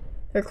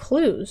 They're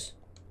clues.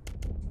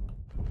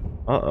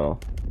 Uh-oh.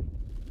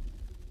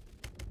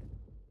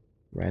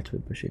 Rats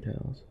with bushy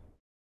tails.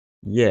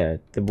 Yeah,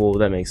 well,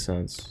 that makes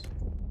sense.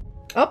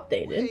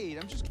 Updated. Wait,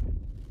 I'm just.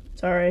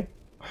 Sorry.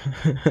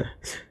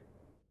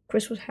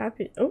 Chris was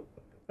happy. Oh,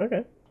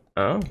 okay.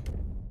 Oh.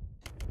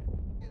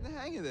 Get the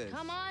hang of this.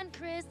 Come on,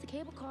 Chris, the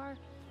cable car.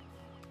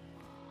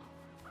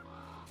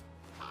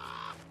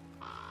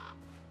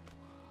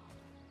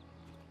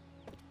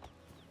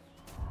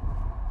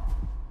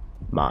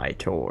 My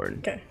turn.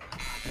 Okay.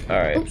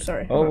 Alright. Oops,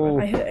 sorry. Oh.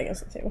 I hit it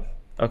against the table.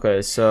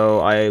 Okay, so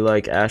I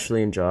like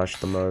Ashley and Josh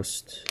the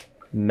most.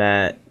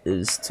 Matt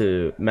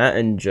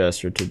and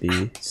Jess are to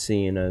be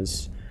seen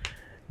as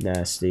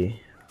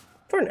nasty.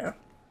 For now.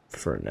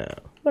 For now.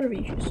 Whatever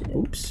you choose to do.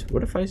 Oops.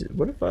 What if I?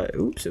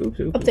 Oops.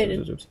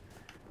 Updated. Oops.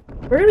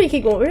 We're gonna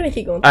keep going. We're gonna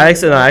keep going. I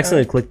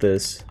accidentally clicked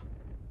this.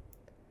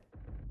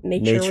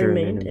 Nature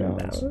remained in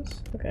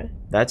balance. Okay.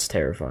 That's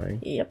terrifying.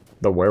 Yep.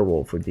 The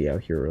werewolf would be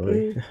out here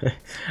early.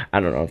 I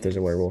don't know if there's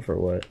a werewolf or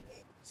what.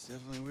 It's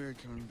definitely weird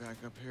coming back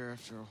up here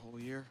after a whole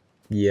year.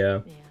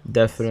 Yeah,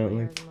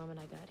 definitely. The moment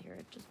I got here,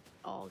 it just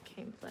all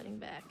came flooding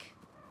back.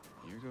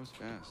 Year goes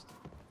fast.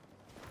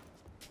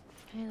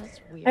 Hey, that's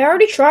weird. I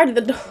already tried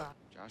the door.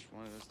 Josh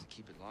wanted us to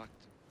keep it locked,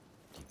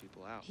 to keep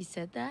people out. He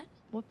said that?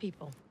 What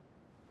people?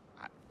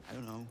 I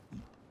don't know.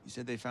 You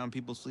said they found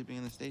people sleeping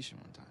in the station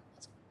one time.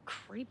 That's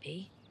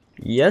creepy.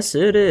 Yes,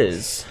 it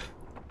is.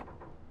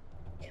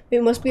 We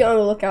must be on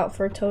the lookout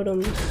for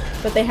totems,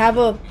 but they have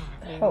a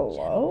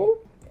hello.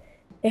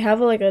 They have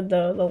like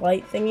the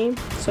light thingy,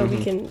 so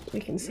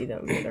we can see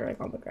them. They're like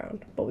on the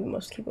ground, but we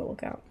must keep a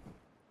lookout.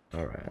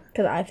 All right.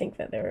 Because I think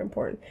that they're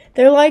important.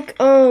 They're like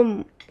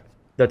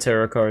the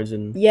tarot cards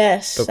and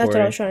yes, that's what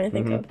I was trying to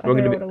think of. I don't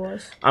know what it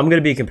was. I'm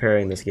gonna be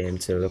comparing this game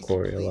to the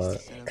quarry a lot.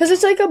 Because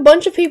it's like a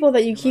bunch of people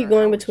that you keep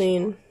going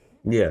between.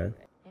 Yeah.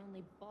 They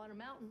only bought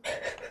him out.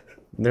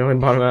 They only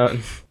bought him out.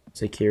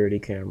 Security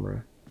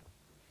camera.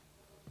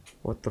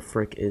 What the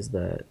frick is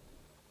that?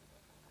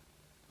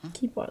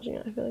 Keep watching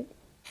it. I feel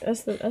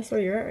like that's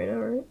where you're at right now,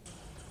 right?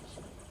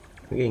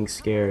 I'm getting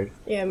scared.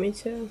 Yeah, me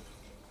too.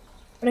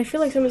 But I feel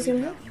like something's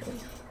gonna happen.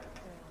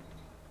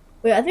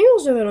 Wait, I think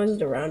those are the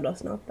noises around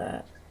us, not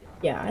that.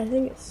 Yeah, I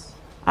think it's.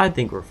 I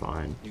think we're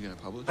fine. You gonna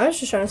publish? I was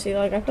just trying to see,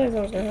 like, I feel like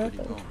something's gonna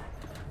happen.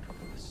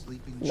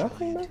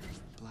 Nothing, though?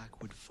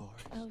 Blackwood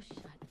Forest. Oh,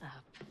 shut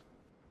up.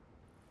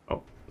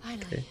 Oh.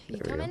 Finally, Okay, you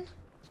there we go. coming?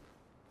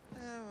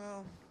 Yeah,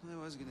 well,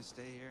 I was gonna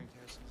stay here and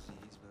catch some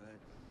seeds,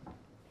 but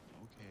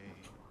okay.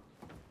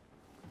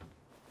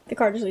 The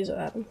car just leaves what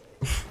happened.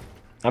 I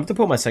have to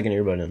put my second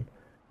earbud in.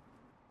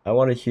 I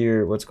want to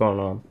hear what's going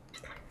on.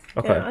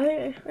 Okay.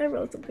 Yeah, I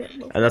wrote the bit.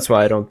 And that's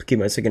why I don't keep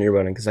my second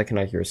earbud in, because I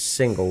cannot hear a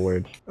single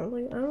word. I was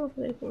like, I don't know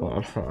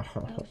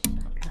if they.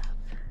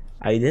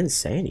 I didn't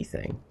say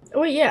anything. Oh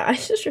wait, yeah, I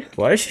just.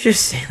 Why did you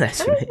just say that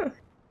to me?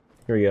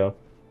 Here we go.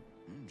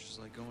 Just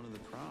like going to the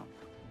prom.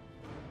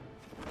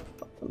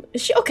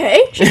 Is she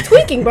okay? She's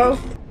tweaking, bro.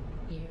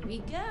 Here we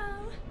go.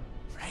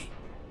 Right.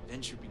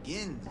 Adventure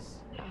begins.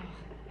 Oh,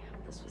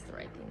 this was the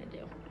right thing to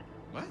do.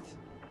 What?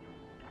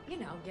 You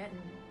know,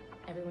 getting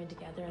everyone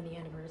together on the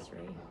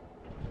anniversary.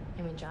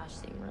 I mean, Josh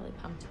seemed really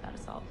pumped about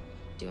us all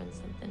doing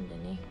something,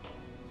 didn't he?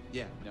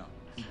 Yeah, no,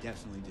 he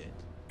definitely did.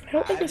 I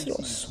don't think I it's haven't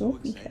little seen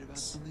swoopy you so excited about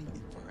heads. something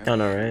in I forever.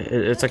 know, right?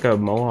 It's like a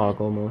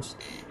mohawk almost.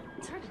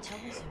 It's hard to tell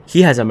who's who.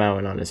 He has a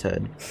mountain on his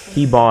head.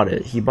 He bought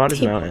it. He bought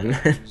his mountain.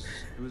 It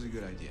was a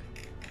good idea.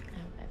 I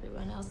hope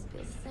everyone else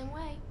feels the same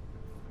way.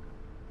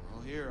 We're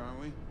all here, aren't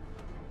we?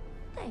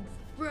 Thanks,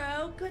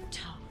 bro. Good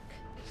talk.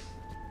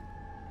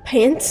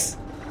 Pants?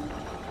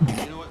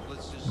 You know what?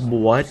 Let's just.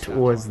 What stop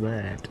was talking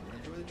that?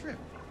 and enjoy the trip.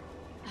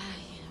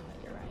 You know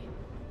what? You're right.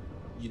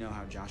 You know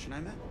how Josh and I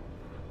met?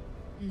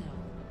 No.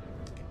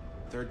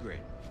 Third grade.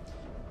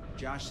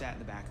 Josh sat in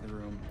the back of the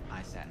room,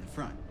 I sat in the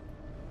front.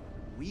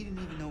 We didn't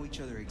even know each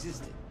other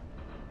existed.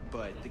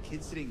 But the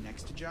kid sitting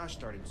next to Josh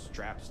started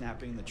strap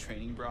snapping the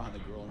training bra on the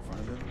girl in front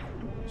of him.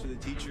 So the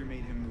teacher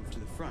made him move to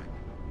the front,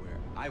 where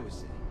I was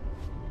sitting.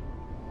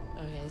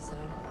 Okay, so.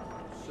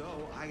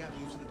 So I got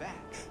moved to the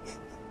back.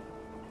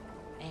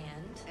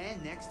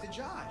 And next to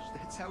Josh.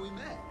 That's how we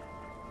met.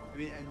 I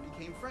mean, and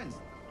became friends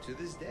to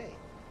this day.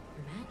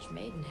 Match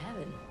made in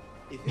heaven.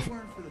 If it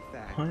weren't for the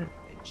fact What?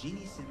 that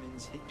Jeannie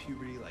Simmons hit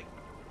puberty like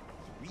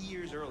 3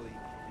 years early,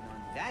 and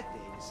on that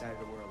day decided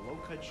to wear a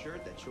low-cut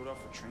shirt that showed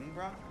off her training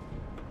bra,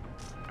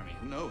 I mean,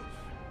 who knows?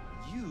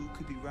 You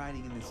could be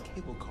riding in this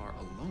cable car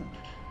alone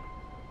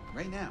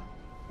right now,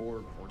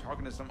 or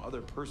talking to some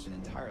other person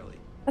entirely.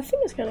 I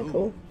think it's kind of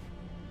cool.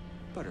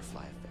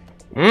 Butterfly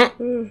effect.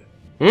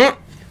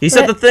 He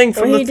said the thing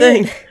from the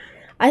thing.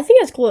 I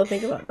think it's cool to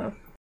think about though.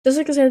 Just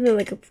like the same thing,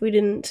 like if we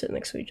didn't sit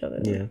next to each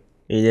other. Yeah.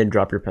 You didn't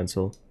drop your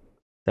pencil.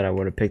 Then I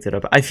would have picked it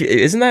up. I feel,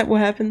 isn't that what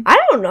happened? I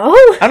don't know.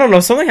 I don't know.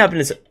 Something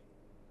happened.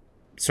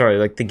 Sorry,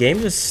 like the game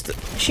just.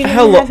 She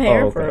didn't have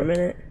hair for a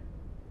minute.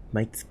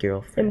 Mike's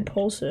girlfriend.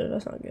 Impulsive.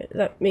 That's not good. Is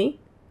that me?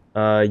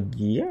 Yeah.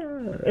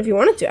 If you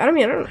wanted to, I don't.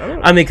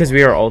 I mean, because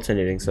we are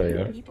alternating, so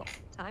yeah.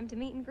 Time to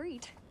meet and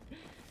greet.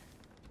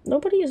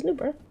 Nobody is new,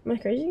 bro. Am I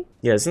crazy?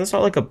 Yeah, isn't this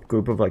all like a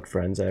group of like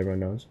friends that everyone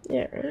knows?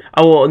 Yeah, right.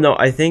 Oh well, no,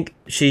 I think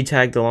she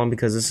tagged along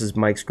because this is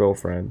Mike's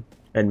girlfriend,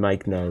 and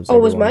Mike knows. Oh,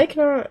 was everyone. Mike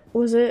not?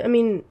 Was it? I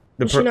mean,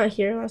 The was she not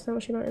here last time?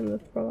 Was she not in the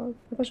prologue?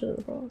 I thought she was in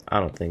the prologue. I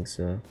don't think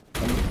so.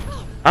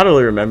 I don't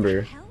really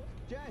remember.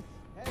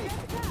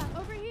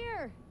 Over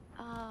here.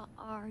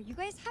 Are you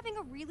guys having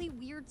a really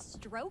weird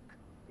stroke?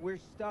 We're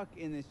stuck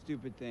in this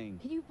stupid thing.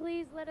 Can you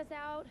please let us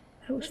out?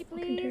 I was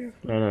fucking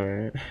terrified. I know,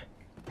 right?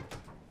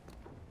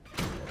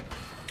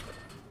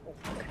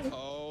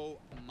 Oh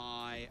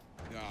my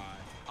god.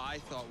 I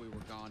thought we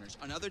were goners.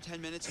 Another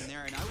 10 minutes in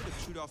there and I would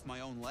have chewed off my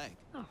own leg.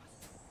 Oh,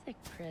 sick,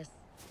 Chris.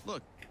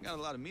 Look, got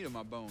a lot of meat on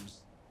my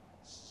bones.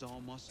 It's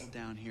all muscle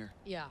down here.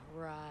 Yeah,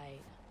 right.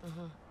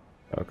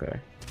 Okay.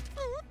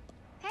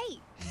 Hey,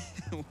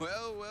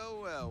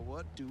 Well,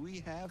 what do we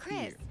have Chris.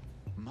 here?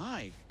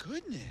 My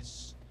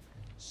goodness.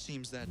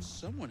 Seems that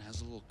someone has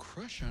a little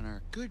crush on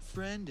our good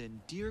friend and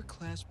dear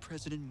class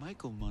president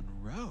Michael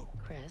Monroe.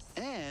 Chris.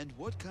 And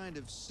what kind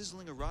of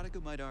sizzling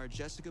erotica might our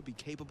Jessica be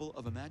capable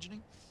of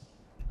imagining?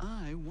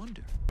 I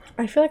wonder.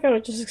 I feel like I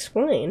would just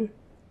explain.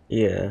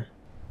 Yeah.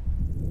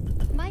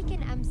 Mike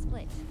and Em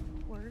split.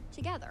 We're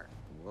together.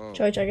 Whoa.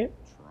 Shall I check it?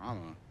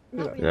 Drama.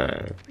 Not really.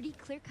 Nah. Pretty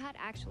clear cut,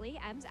 actually.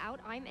 Em's out,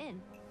 I'm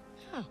in.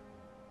 Huh.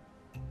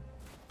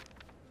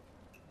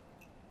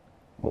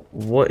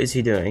 What is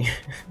he doing?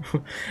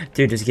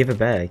 Dude, just give it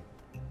back.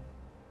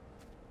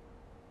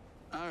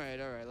 All right.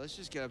 Let's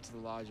just get up to the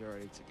lodge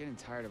already. It's getting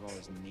tired of all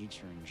this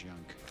nature and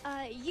junk.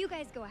 You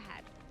guys go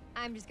ahead.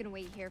 I'm just gonna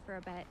wait here for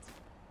a bit.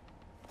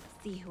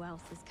 See who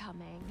else is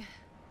coming.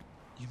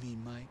 You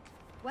mean Mike?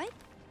 What?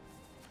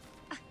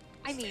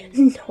 I mean,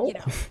 No. you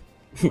know,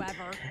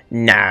 whoever.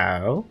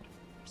 No.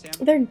 Sam?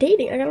 They're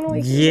dating. I don't know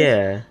what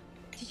Yeah.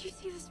 Did you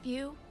see this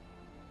view?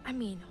 I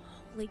mean,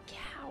 holy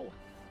cow.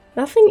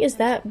 Nothing is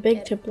that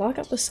big to block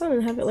out the sun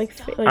and have it like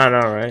I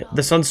know, right?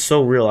 The sun's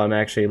so real. I'm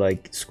actually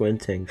like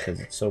squinting because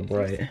it's so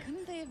bright.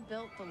 Couldn't they have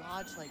built the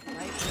lodge like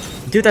right?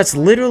 Dude, that's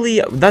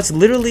literally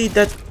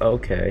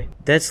okay.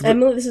 That's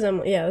Emily. This is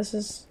Emily. Yeah, this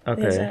is his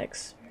Okay.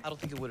 ex. I don't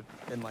think it would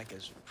have been like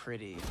as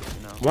pretty,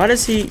 you know. Why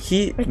does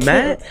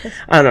Matt?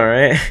 I know,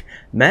 right?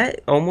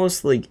 Matt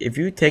almost like if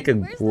you take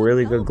a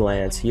really good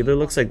glance, he either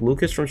looks like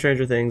Lucas from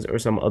Stranger Things or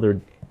some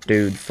other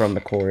dude from the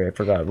Corey. I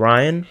forgot.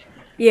 Ryan?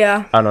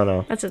 Yeah. I don't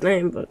know. That's his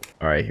name, but.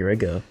 All right, here I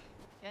go.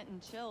 Getting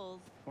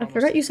chills. I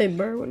forgot you say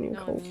burr when you're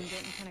cold.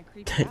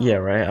 Yeah,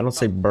 right. I don't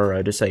say burr.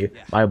 I just say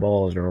my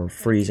balls are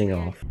freezing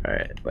off. All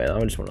right, wait. I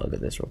just want to look at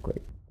this real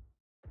quick.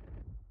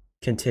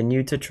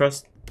 Continue to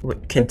trust.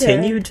 What?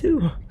 Continue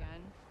to?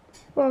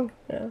 Well,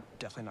 yeah.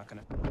 Definitely not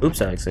gonna.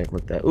 Oops, I accidentally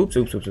clicked that. Oops.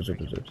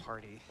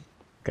 Party.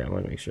 Okay, I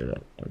want to make sure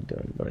that I'm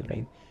doing the right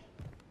thing.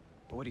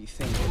 What do you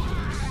think?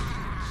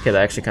 Okay,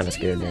 that actually kind of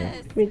scared me.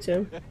 Me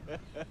too.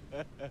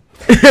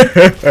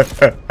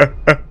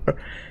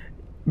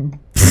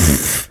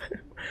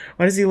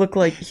 Why does he look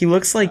like he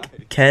looks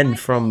like Ken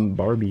from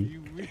Barbie?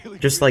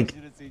 Just like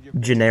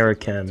generic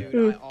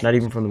Ken. Not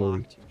even from the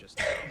movie.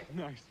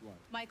 Nice one.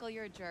 Michael,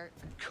 you're a jerk.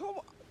 Come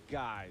on.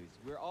 Guys,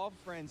 we're all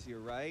friends here,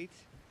 right?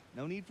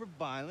 No need for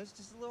violence,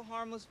 just a little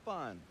harmless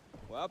fun.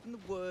 We're up in the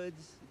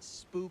woods, it's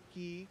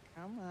spooky.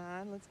 Come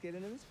on, let's get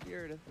into the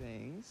spirit of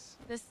things.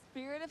 The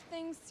spirit of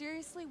things?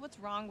 Seriously, what's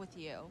wrong with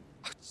you?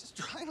 Just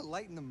trying to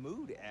lighten the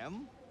mood,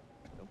 Em.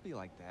 Don't be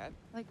like that.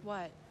 Like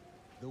what?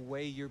 The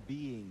way you're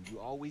being, you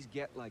always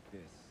get like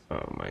this.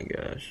 Oh my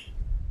gosh.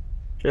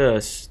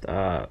 Just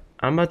stop.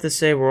 I'm about to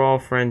say we're all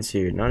friends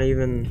here. Not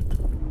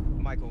even.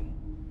 Michael,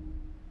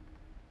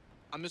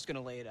 I'm just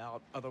gonna lay it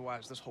out.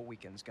 Otherwise, this whole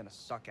weekend's gonna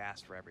suck ass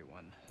for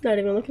everyone. Not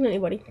even looking at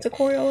anybody. It's a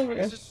Corey all over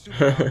again. It's just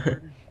super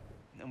awkward,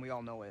 and we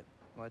all know it.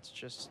 Let's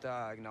just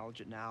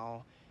acknowledge it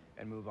now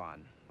and move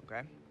on,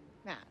 okay?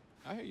 Matt.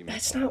 I hear you, man.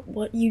 That's not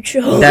what you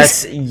chose.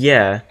 That's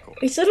yeah.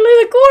 It's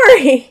literally the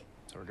Corey.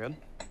 So we're good?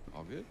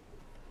 All good?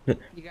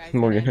 You guys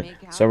We're gonna good.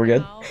 make out So we're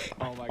good. now?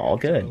 Oh my All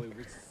God, good. totally.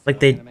 We're Like so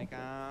they- gonna make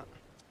out.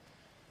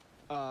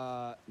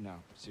 No,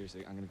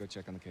 seriously, I'm gonna go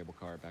check on the cable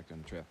car back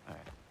on the trip. All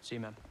right. See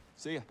you, man.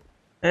 See ya.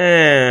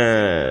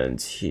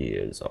 And he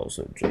is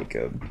also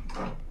Jacob.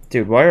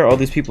 Dude, why are all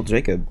these people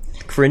Jacob?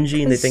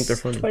 Cringy and they think they're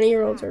funny.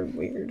 20-year-olds are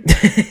weird.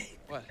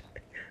 What?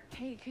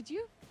 Hey, could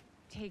you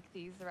take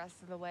these the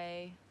rest of the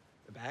way?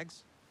 The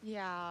bags?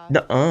 Yeah.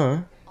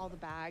 Nuh-uh. All the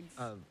bags.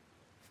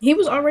 He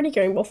was already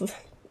carrying both of them.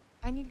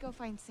 I need to go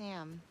find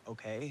Sam.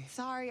 Okay.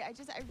 Sorry, I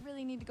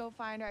really need to go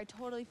find her. I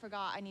totally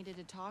forgot I needed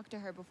to talk to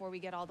her before we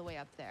get all the way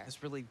up there.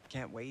 This really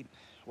can't wait.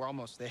 We're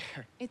almost there.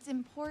 It's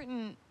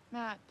important.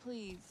 Matt,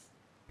 please.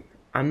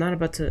 I'm not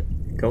about to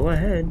go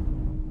ahead.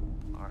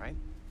 All right.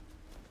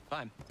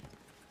 Fine.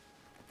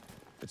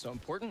 If it's so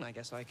important, I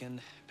guess I can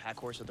pack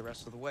horse it the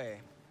rest of the way.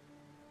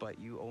 But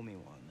you owe me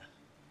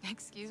one.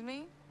 Excuse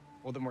me?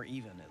 Well, then we're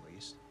even, at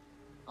least.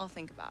 I'll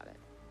think about it.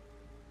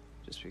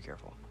 Just be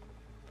careful.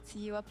 See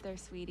you up there,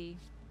 sweetie.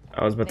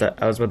 I was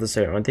about to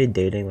say, aren't they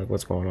dating? Like,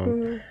 what's going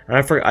on?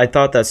 And I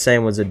thought that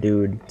Sam was a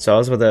dude, so I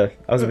was about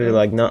to be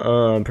like,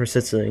 nuh-uh, I'm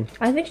persisting.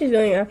 I think she's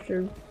going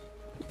after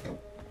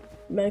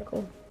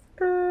Michael.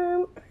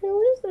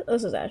 Who is this?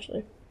 This is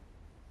Ashley.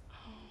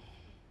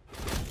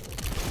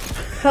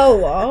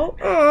 Hello?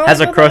 Aw, Has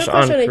a they crush have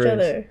on each Chris.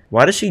 other.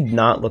 Why does she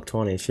not look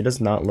 20? She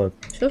does not look.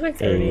 She looks like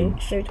 30,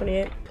 age. maybe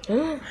 28.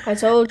 I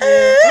told you.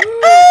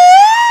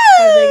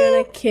 Are they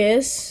gonna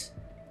kiss?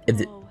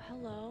 Oh,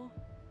 hello.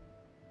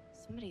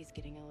 Somebody's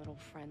getting a little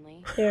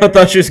friendly. I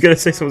thought she was gonna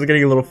say someone's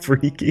getting a little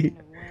freaky.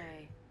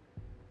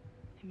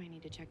 I might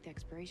need to check the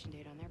expiration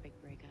date on their big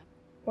breakup.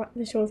 What?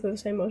 They going through the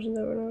same motions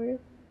over and over again?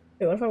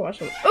 Wait, what if I watch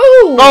them?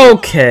 Oh!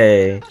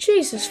 Okay.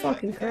 Jesus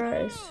fucking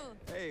Christ.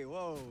 Hey,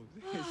 whoa.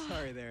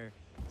 Sorry there.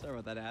 Sorry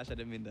about that, Ash. I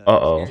didn't mean to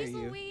Uh-oh. scare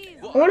you.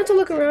 I wanted to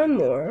look around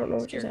more. I don't know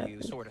what just Scare you,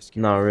 happened. sort of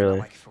scare Not you, really.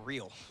 Like, for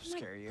real.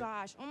 Scare you.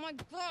 Gosh, oh my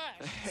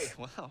gosh. Hey,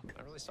 wow.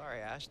 I'm really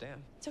sorry, Ash.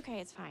 Damn. It's okay,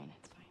 it's fine,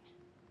 it's fine.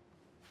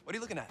 What are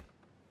you looking at?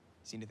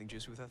 See anything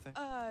juicy with that thing?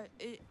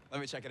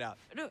 Let me check it out.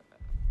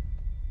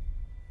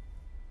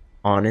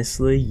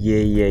 Honestly,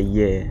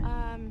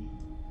 yeah.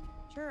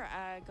 Sure,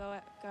 go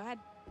ahead.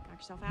 Knock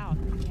yourself out,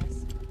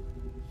 yes.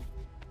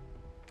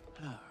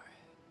 Alright.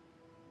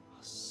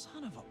 Oh,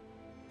 son of a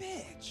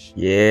bitch.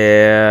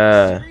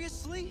 Yeah.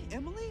 Seriously,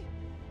 Emily?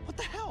 What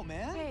the hell,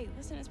 man? Hey,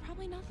 listen, it's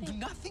probably nothing.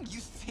 Nothing, you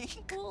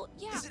think? Well,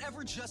 yeah. Is it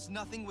ever just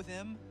nothing with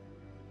him?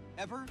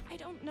 Ever? I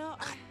don't know.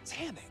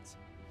 Damn it.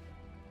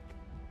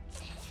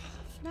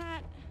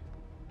 Matt.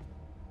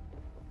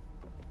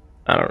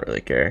 I don't really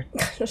care.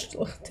 Just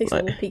takes a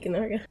little peek in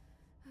there again.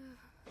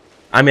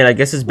 I mean, I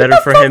guess it's better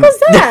for him. What was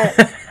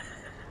that?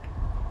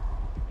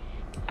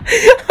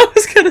 I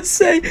was gonna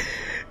say.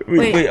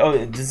 Wait. Wait.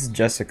 Oh, this is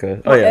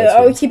Jessica. Oh yeah.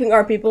 Are we keeping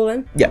our people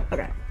then? Yeah.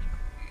 Okay.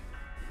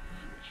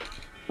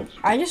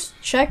 I just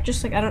checked.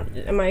 Just like I don't.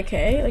 Am I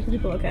okay? Like are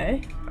people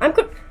okay? I'm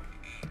good.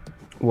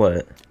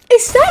 What? A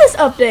status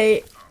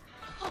update.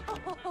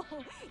 Oh,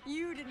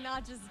 you did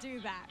not just do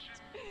that.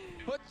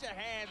 Put your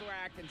hands where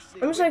I can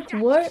see. I'm just like,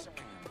 what?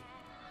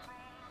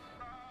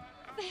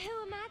 But who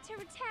am I to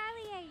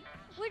retaliate?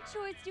 What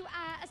choice do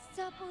I, a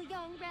supple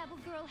young rebel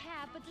girl,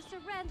 have but to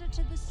surrender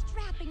to the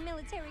strapping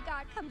military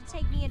guard come to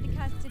take me into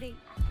custody?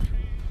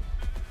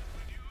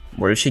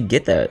 Where did she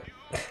get that?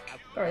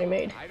 Already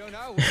made. I don't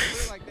know.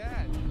 We're like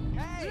that.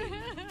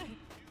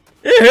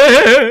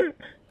 Hey.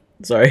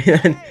 Sorry.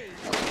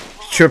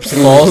 Trips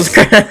and falls.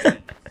 Hey,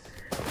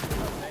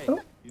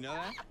 you know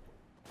that?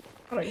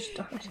 Oh, I just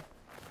died.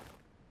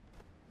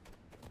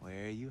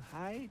 Where are you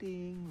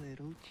hiding,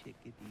 little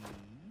chickadee?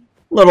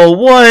 Little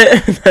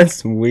what?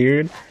 That's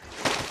weird.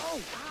 Oh,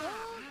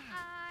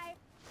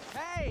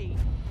 hey!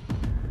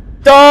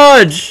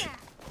 Dodge!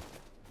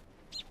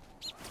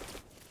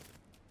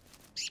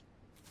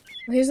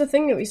 Well, here's the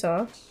thing that we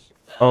saw.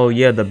 Oh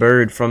yeah, the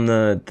bird from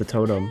the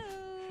totem.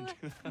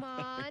 Come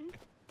on.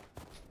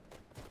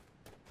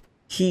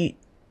 He.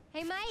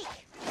 Hey,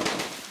 Mike.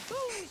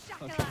 Boom,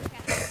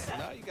 shakalaka.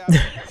 No, you got me.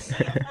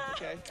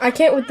 Okay. I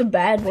can't with the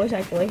bad voice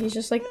acting. Like he's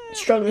just like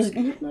struggling. He's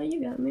like, no,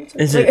 you got me.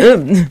 Is like,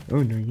 it?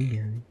 Oh no, you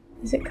got me.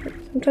 Is it?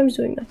 Sometimes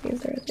doing nothing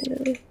is the right thing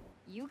to do.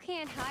 You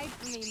can't hide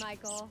from me,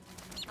 Michael.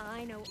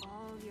 I know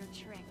all your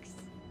tricks.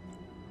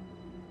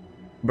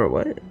 Bro,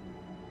 what?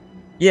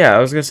 Yeah, I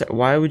was gonna say,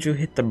 why would you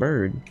hit the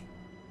bird?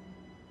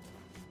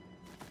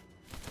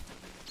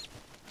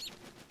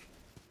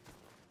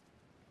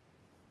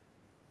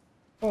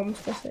 Oh, I'm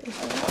supposed to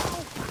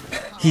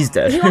say. He's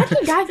dead. Why did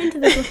he dive into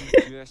this?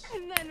 Yes.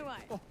 And then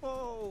what?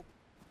 Oh,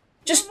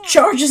 Just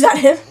charges at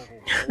him.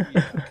 oh,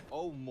 yeah.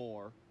 Oh,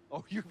 more.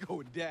 Oh, you're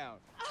going down.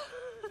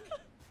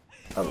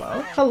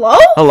 Hello? Hello?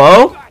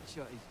 Hello?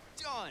 Gotcha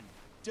is done.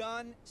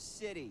 Done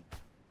city.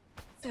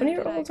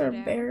 20-year-olds are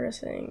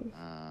embarrassing.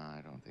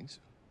 I don't think so.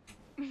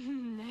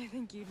 I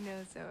think you'd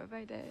know so if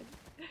I did.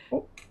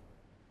 Oh.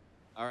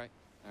 All right.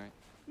 All right.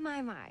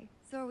 My.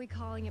 So are we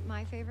calling it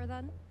my favor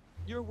then?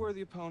 You're a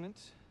worthy opponent,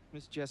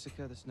 Miss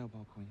Jessica, the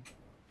Snowball Queen.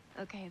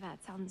 Okay,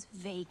 that sounds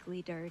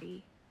vaguely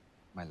dirty.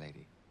 My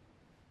lady.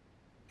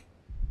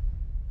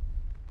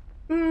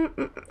 Do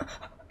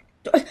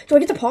I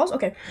get to pause?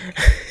 Okay.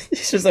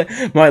 He's just like,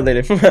 my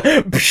lady.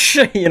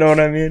 You know what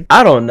I mean?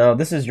 I don't know.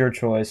 This is your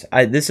choice.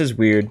 This is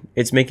weird.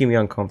 It's making me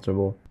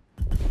uncomfortable.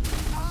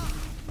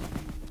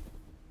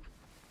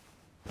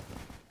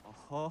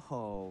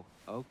 Oh,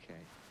 okay.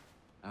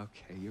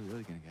 Okay, you're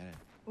really gonna get it.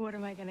 What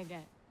am I gonna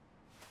get?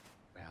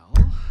 Well,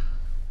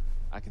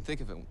 I can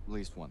think of at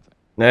least one thing.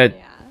 Hey.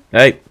 Yeah.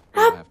 Hey.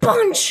 A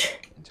bunch.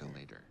 Until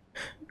later.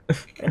 I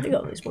think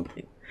I'll at least one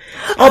thing.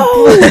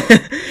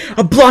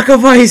 A block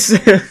of ice.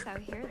 Out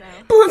here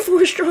though. Blunt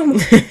force trauma.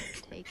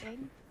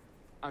 Taking.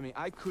 I mean,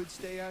 I could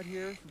stay out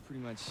here for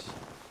pretty much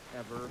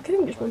ever. I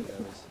think just one but,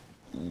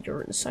 thing.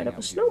 You're inside of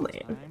a hanging out with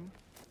you all the snowman. time.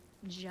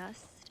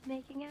 Just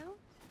making out?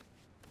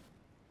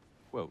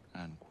 Quote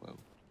unquote.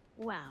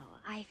 Well,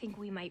 I think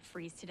we might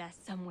freeze to death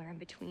somewhere in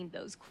between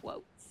those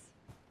quotes.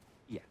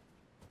 Yeah.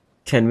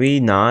 Can we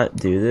not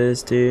do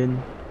this, dude?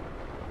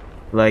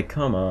 Like,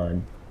 come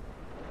on.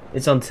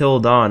 It's until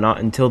dawn, not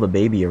until the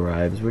baby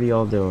arrives. What are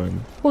y'all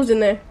doing? Who's in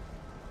there?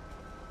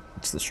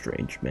 It's the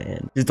strange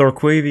man. It's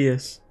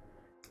Darquavius.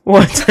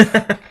 What?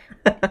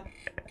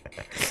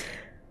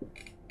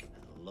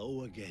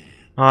 Hello again.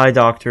 Hi,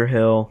 Dr.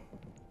 Hill.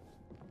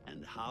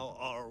 And how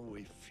are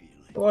we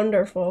feeling?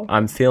 Wonderful.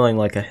 I'm feeling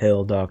like a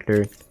hill,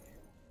 Doctor.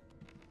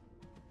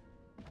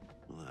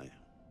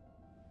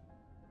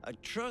 I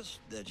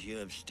trust that you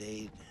have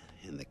stayed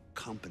in the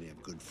company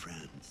of good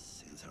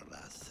friends since our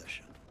last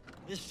session.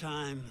 This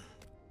time,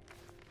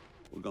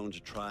 we're going to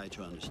try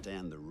to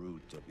understand the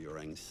root of your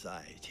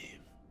anxiety.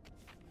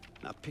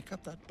 Now pick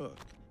up that book,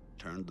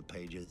 turn the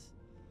pages.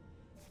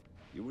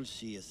 You will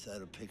see a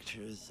set of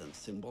pictures and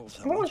symbols.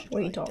 I want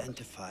you to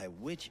identify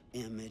which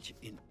image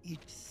in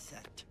each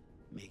set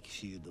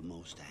makes you the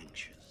most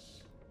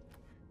anxious.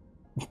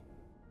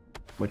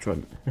 Which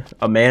one?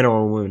 A man or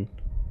a woman?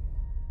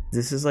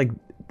 This is like,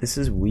 this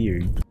is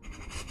weird.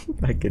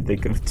 I could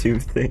think of two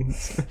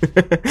things.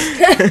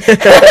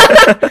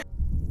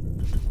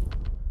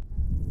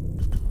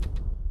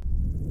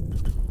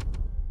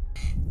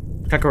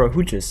 Kakaro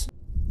Hoochis.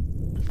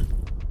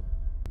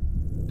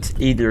 It's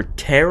either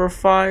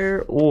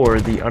Terrifier or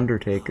the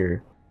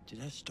Undertaker.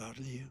 Did I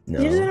startle you?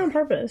 No. You did it on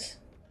purpose.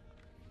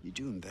 You're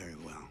doing very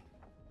well.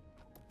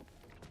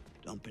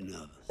 Don't be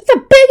nervous. It's a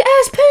big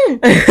ass pen!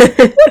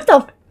 What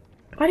the?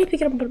 Why do you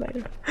pick it up and put it back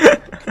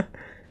down?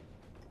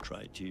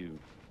 Try to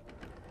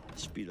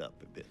speed up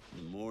a bit.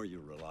 The more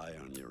you rely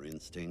on your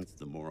instincts,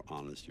 the more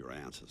honest your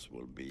answers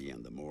will be,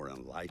 and the more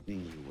enlightening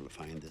you will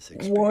find this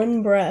experience.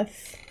 One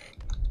breath.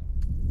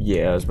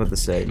 Yeah, I was about to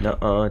say,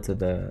 nuh-uh to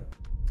that.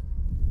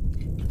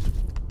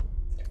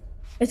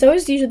 It's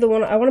always usually the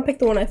one, I want to pick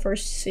the one I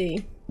first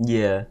see.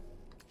 Yeah.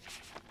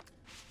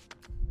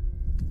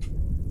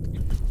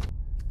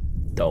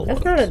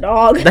 That's not a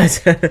dog. That's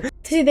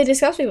See, they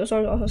discuss me, but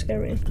songs also scare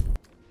me.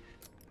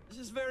 This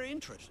is very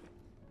interesting.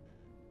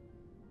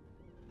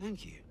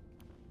 Thank you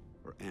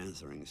for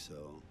answering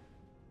so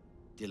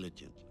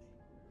diligently.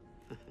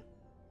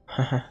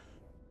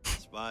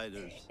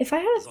 Spiders. If I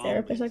had a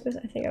therapist like this,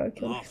 I think I would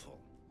kill her. Awful.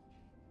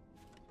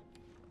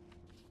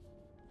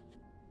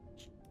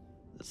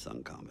 The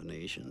sun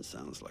combination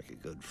sounds like a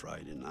good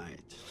Friday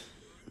night.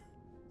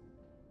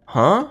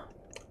 Huh?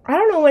 I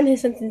don't know when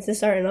his sentences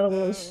start and other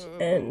ones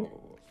end.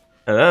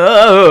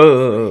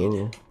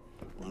 Oh.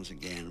 Once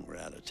again, we're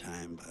out of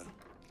time, but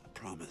I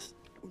promise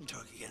we'll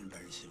talk again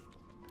very soon.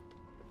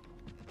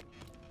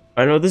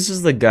 I know this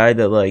is the guy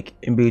that, like,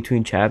 in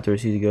between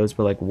chapters he goes,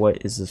 but, like,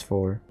 what is this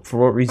for? For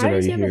what reason Why are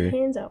does he you have here? his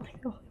hands out? Like,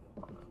 oh.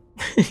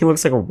 He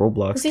looks like a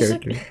Roblox Does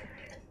character.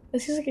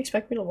 he like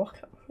expect me to walk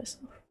out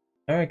myself?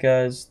 Alright,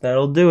 guys,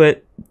 that'll do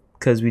it.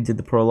 Because we did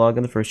the prologue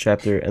in the first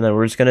chapter, and then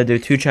we're just gonna do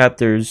 2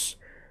 chapters.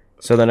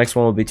 So the next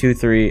one will be 2,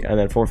 3, and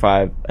then 4,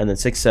 5, and then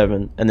 6,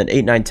 7, and then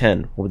 8, 9,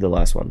 10 will be the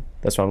last one.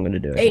 That's what I'm gonna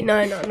do. 8,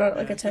 9, not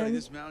like a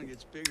 10.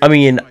 I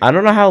mean, I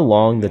don't know how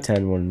long the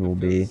 10 one will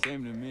be.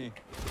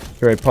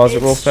 Alright, pause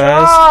it real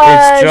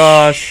fast. It's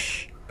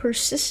Josh.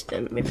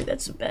 Persistent. Maybe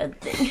that's a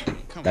bad thing.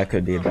 That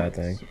could be a bad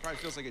thing. Probably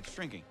feels like it's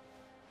shrinking.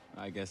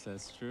 I guess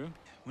that's true.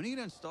 When are you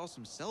gonna install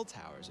some cell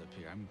towers up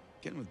here? I'm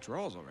getting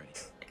withdrawals already.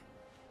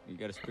 You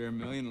got a spare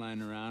million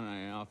lying around,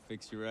 I'll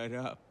fix you right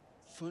up.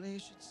 Funny you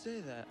should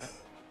say that.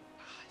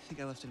 I think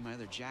I left it in my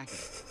other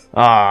jacket.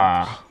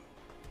 Ah.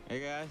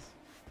 Hey guys,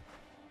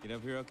 get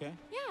up here okay?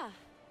 Yeah.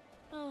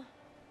 Well,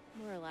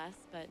 more or less,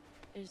 but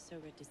it's so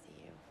good to see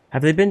you.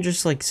 Have they been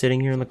just, like,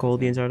 sitting here in the cold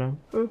the entire time?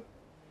 Mm.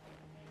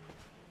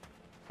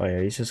 Oh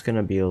yeah, he's just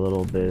gonna be a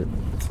little bit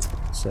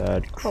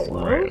sad.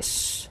 Hello?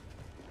 Chris.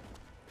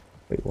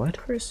 Wait, what?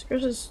 Chris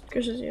is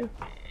you.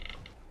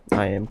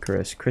 I am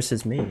Chris. Chris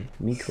is me.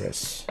 Me,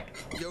 Chris.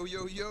 Yo,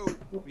 yo, yo.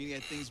 We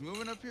got things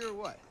moving up here or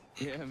what?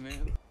 Yeah,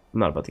 man. I'm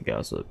not about to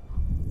gossip.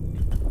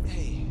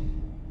 Hey,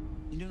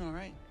 you doing all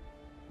right?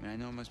 I mean, I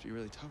know it must be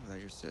really tough without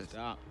your sis.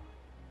 Stop.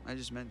 I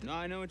just meant that. No,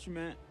 I know what you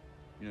meant.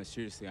 You know,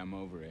 seriously, I'm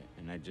over it.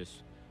 And I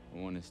just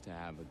want us to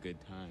have a good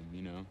time,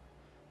 you know?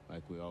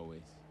 Like we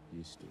always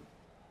used to.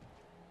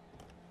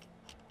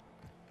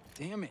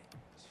 Damn it.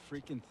 This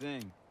freaking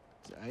thing.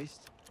 Is it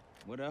iced?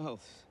 What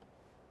else?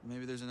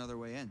 Maybe there's another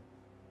way in.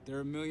 There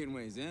are a million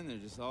ways in. They're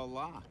just all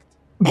locked.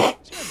 There's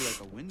gotta be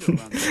like a window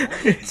around the wall.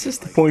 It's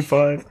just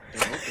 0.5.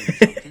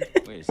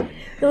 Wait a second.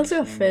 It looks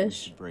like a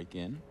fish. Break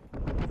in?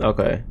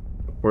 Okay.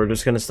 We're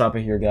just gonna stop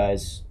it here,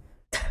 guys.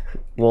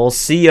 We'll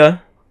see ya.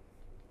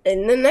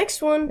 In the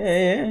next one.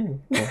 Yeah.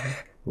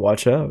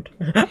 Watch out.